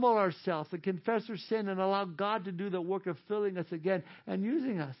 To humble ourselves and confess our sin and allow God to do the work of filling us again and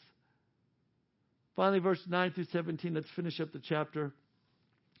using us. Finally, verse 9 through 17, let's finish up the chapter.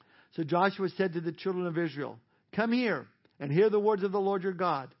 So Joshua said to the children of Israel, come here and hear the words of the Lord your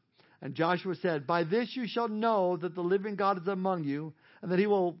God. And Joshua said, by this you shall know that the living God is among you, and that he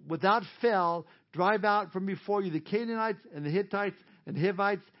will without fail drive out from before you the Canaanites and the Hittites and the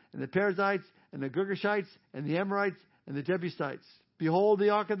Hivites and the Perizzites and the Girgashites and the Amorites and the Jebusites. Behold, the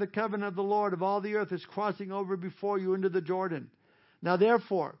ark of the covenant of the Lord of all the earth is crossing over before you into the Jordan. Now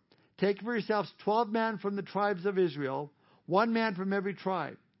therefore, take for yourselves 12 men from the tribes of Israel, 1 man from every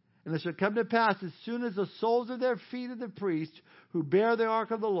tribe. And it shall come to pass, as soon as the soles of their feet of the priests who bear the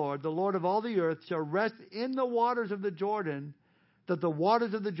ark of the Lord of all the earth, shall rest in the waters of the Jordan, that the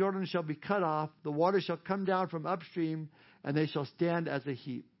waters of the Jordan shall be cut off, the waters shall come down from upstream, and they shall stand as a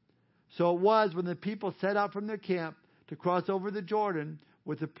heap. So it was when the people set out from their camp to cross over the Jordan,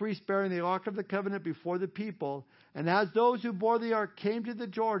 with the priests bearing the ark of the covenant before the people, and as those who bore the ark came to the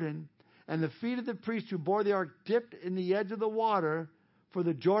Jordan, and the feet of the priests who bore the ark dipped in the edge of the water, for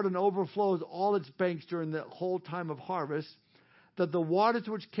the Jordan overflows all its banks during the whole time of harvest, that the waters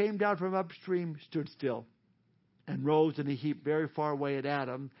which came down from upstream stood still, and rose in a heap very far away at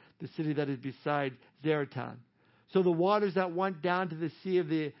Adam, the city that is beside Zaratan. So the waters that went down to the sea of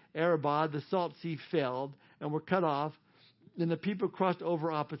the Arabah, the salt sea, failed, and were cut off, and the people crossed over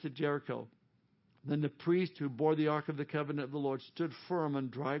opposite Jericho. Then the priest who bore the ark of the covenant of the Lord stood firm on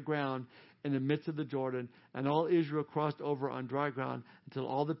dry ground in the midst of the Jordan, and all Israel crossed over on dry ground until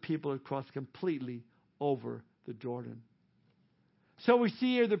all the people had crossed completely over the Jordan. So we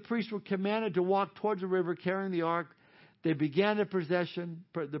see here the priests were commanded to walk towards the river carrying the ark. They began the procession,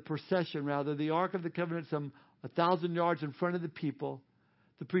 the ark of the covenant some 1,000 yards in front of the people.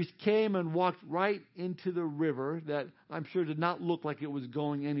 The priest came and walked right into the river that I'm sure did not look like it was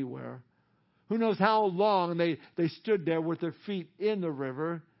going anywhere. Who knows how long they stood there with their feet in the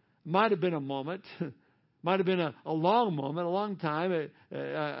river. Might have been a moment. Might have been a long moment, a long time.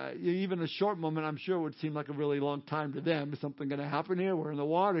 Even a short moment, I'm sure, would seem like a really long time to them. Is something going to happen here? We're in the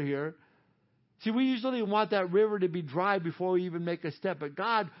water here. See, we usually want that river to be dry before we even make a step. But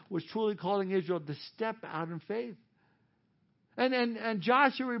God was truly calling Israel to step out in faith. And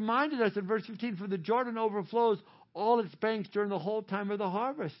Joshua reminded us in verse 15, for the Jordan overflows all its banks during the whole time of the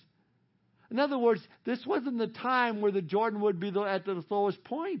harvest. In other words, this wasn't the time where the Jordan would be at the lowest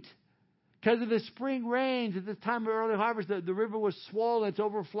point. Because of the spring rains at this time of early harvest, the river was swollen. It's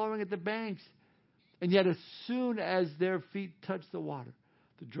overflowing at the banks. And yet as soon as their feet touched the water,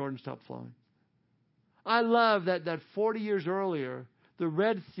 the Jordan stopped flowing. I love that 40 years earlier, the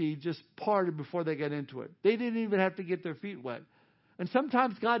Red Sea just parted before they got into it. They didn't even have to get their feet wet. And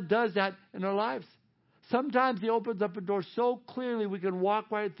sometimes God does that in our lives. Sometimes He opens up a door so clearly we can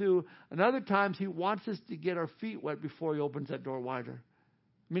walk right through. And other times He wants us to get our feet wet before He opens that door wider.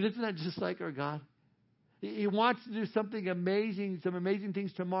 I mean, isn't that just like our God? He wants to do something amazing, some amazing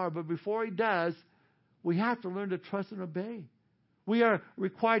things tomorrow. But before He does, we have to learn to trust and obey. We are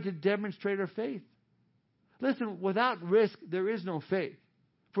required to demonstrate our faith. Listen, without risk, there is no faith.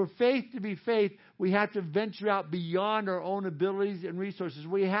 For faith to be faith, we have to venture out beyond our own abilities and resources.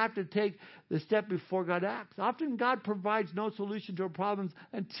 We have to take the step before God acts. Often God provides no solution to our problems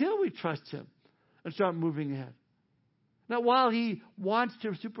until we trust Him and start moving ahead. Now, while He wants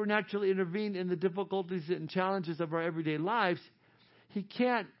to supernaturally intervene in the difficulties and challenges of our everyday lives, He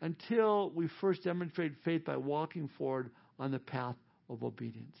can't until we first demonstrate faith by walking forward on the path of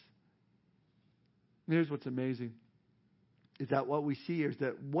obedience. And here's what's amazing, is that what we see here is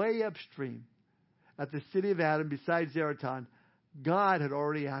that way upstream at the city of Adam beside Zeraton, God had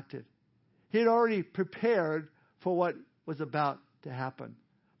already acted. He had already prepared for what was about to happen.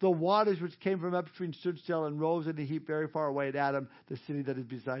 The waters which came from upstream stood still and rose in a heap very far away at Adam, the city that is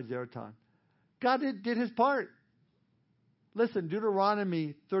beside Zeraton. God did His part. Listen,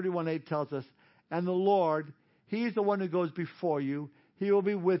 Deuteronomy 31:8 tells us, and the Lord, He is the one who goes before you. He will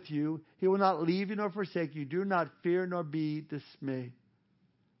be with you. He will not leave you nor forsake you. Do not fear nor be dismayed.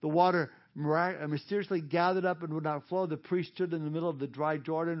 The water mysteriously gathered up and would not flow. The priest stood in the middle of the dry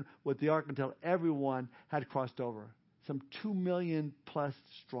Jordan with the ark until everyone had crossed over. Some 2 million plus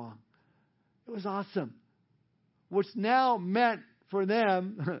strong. It was awesome. What's now meant for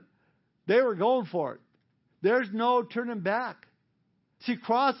them, they were going for it. There's no turning back. See,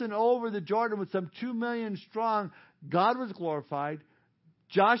 crossing over the Jordan with some 2 million strong, God was glorified.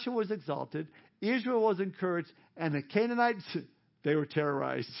 Joshua was exalted. Israel was encouraged. And the Canaanites, they were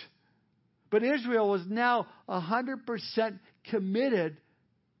terrorized. But Israel was now 100% committed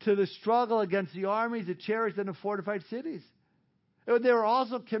to the struggle against the armies, the chariots, and the fortified cities. They were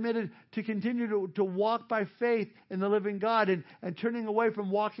also committed to continue to walk by faith in the living God and turning away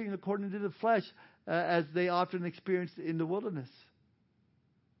from walking according to the flesh as they often experienced in the wilderness.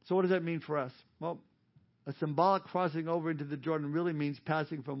 So what does that mean for us? Well, a symbolic crossing over into the Jordan really means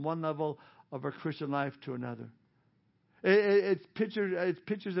passing from one level of our Christian life to another. It's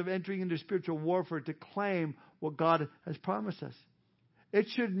pictures of entering into spiritual warfare to claim what God has promised us. It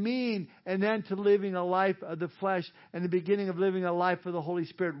should mean an end to living a life of the flesh and the beginning of living a life of the Holy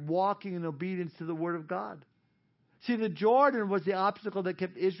Spirit, walking in obedience to the Word of God. See, the Jordan was the obstacle that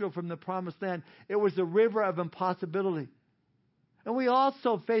kept Israel from the promised land. It was the river of impossibility. And we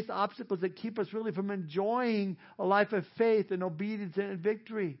also face obstacles that keep us really from enjoying a life of faith and obedience and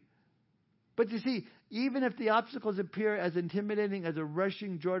victory. But you see, even if the obstacles appear as intimidating as a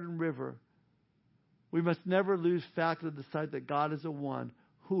rushing Jordan River, we must never lose fact of the sight that God is the one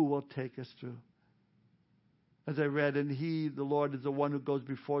who will take us through. As I read, and He, the Lord, is the one who goes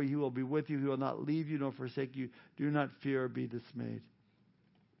before you. He will be with you. He will not leave you nor forsake you. Do not fear or be dismayed.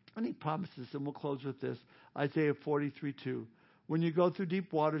 And He promises, and we'll close with this, Isaiah 43:2. When you go through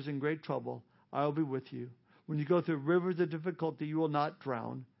deep waters and great trouble, I will be with you. When you go through rivers of difficulty, you will not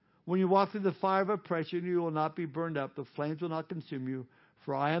drown. When you walk through the fire of oppression, you will not be burned up. The flames will not consume you.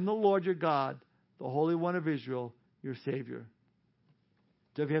 For I am the Lord your God, the Holy One of Israel, your Savior.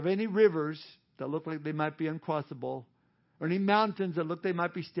 So if you have any rivers that look like they might be uncrossable, or any mountains that look they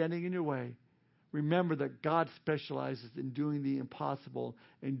might be standing in your way, remember that God specializes in doing the impossible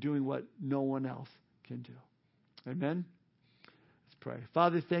and doing what no one else can do. Amen? Let's pray.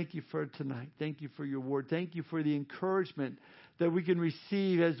 Father, thank you for tonight. Thank you for your word. Thank you for the encouragement that we can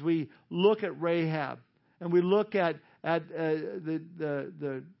receive as we look at Rahab and we look at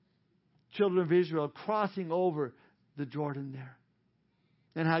the children of Israel crossing over the Jordan there.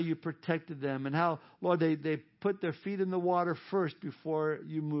 And how you protected them. And how, Lord, they put their feet in the water first before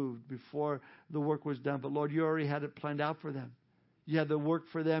you moved, before the work was done. But, Lord, you already had it planned out for them. You had the work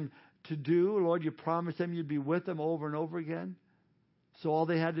for them to do. Lord, you promised them you'd be with them over and over again. So all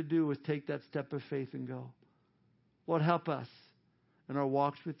they had to do was take that step of faith and go. Lord, help us in our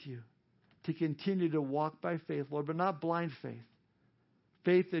walks with you to continue to walk by faith, Lord, but not blind faith.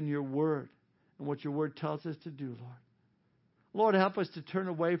 Faith in your word and what your word tells us to do, Lord. Lord, help us to turn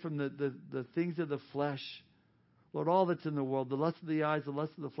away from the things of the flesh. Lord, all that's in the world, the lust of the eyes, the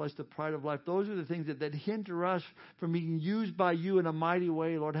lust of the flesh, the pride of life, those are the things that hinder us from being used by you in a mighty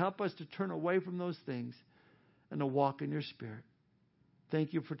way. Lord, help us to turn away from those things and to walk in your Spirit.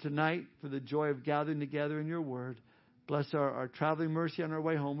 Thank you for tonight, for the joy of gathering together in your word. Bless our traveling mercy on our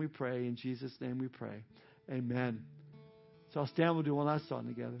way home, we pray. In Jesus' name we pray. Amen. So I'll stand, we'll do one last song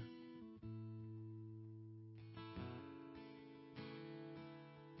together.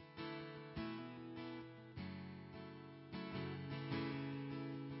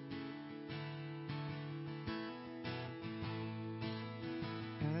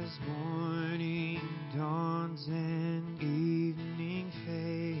 As morning dawns and evening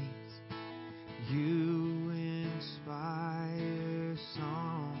fades, you inspire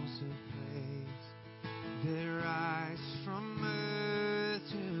songs of praise that rise from earth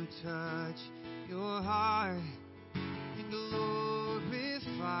to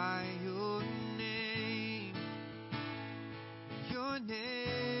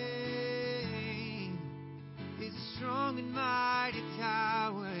strong and mighty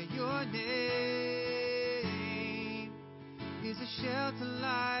tower. Your name is a shelter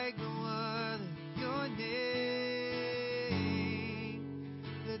like no other. Your name,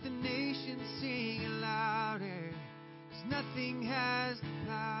 let the nations sing it louder. 'Cause nothing has the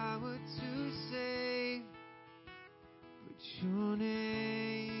power to save but your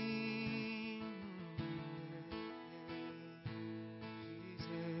name.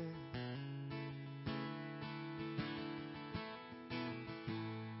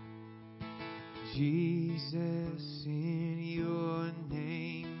 Jesus, in your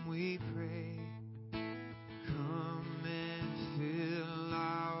name we pray. Come and fill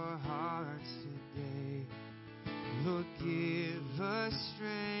our hearts today. Lord, give us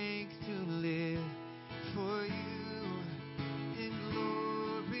strength to live for you and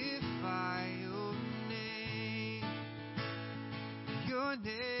glorify your name. Your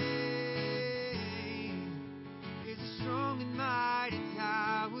name is a strong and mighty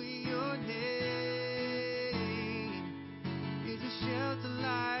tower. Your name is a shelter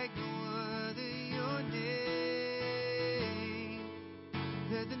like no other. Your name,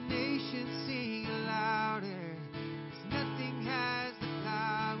 let the nations sing louder. 'Cause nothing has the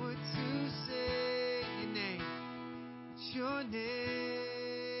power to save your name. But your name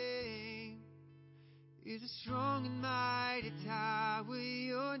is a strong and mighty tower.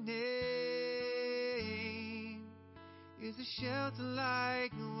 Your name is a shelter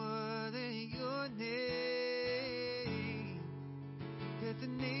like no other. Your name, let the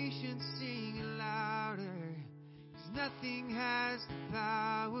nations sing it louder. 'Cause nothing has the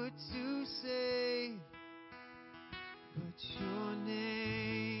power to save but your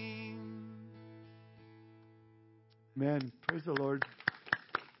name. Amen. Praise the Lord.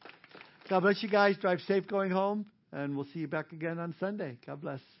 God bless you guys. Drive safe going home, and we'll see you back again on Sunday. God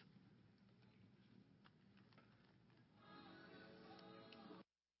bless.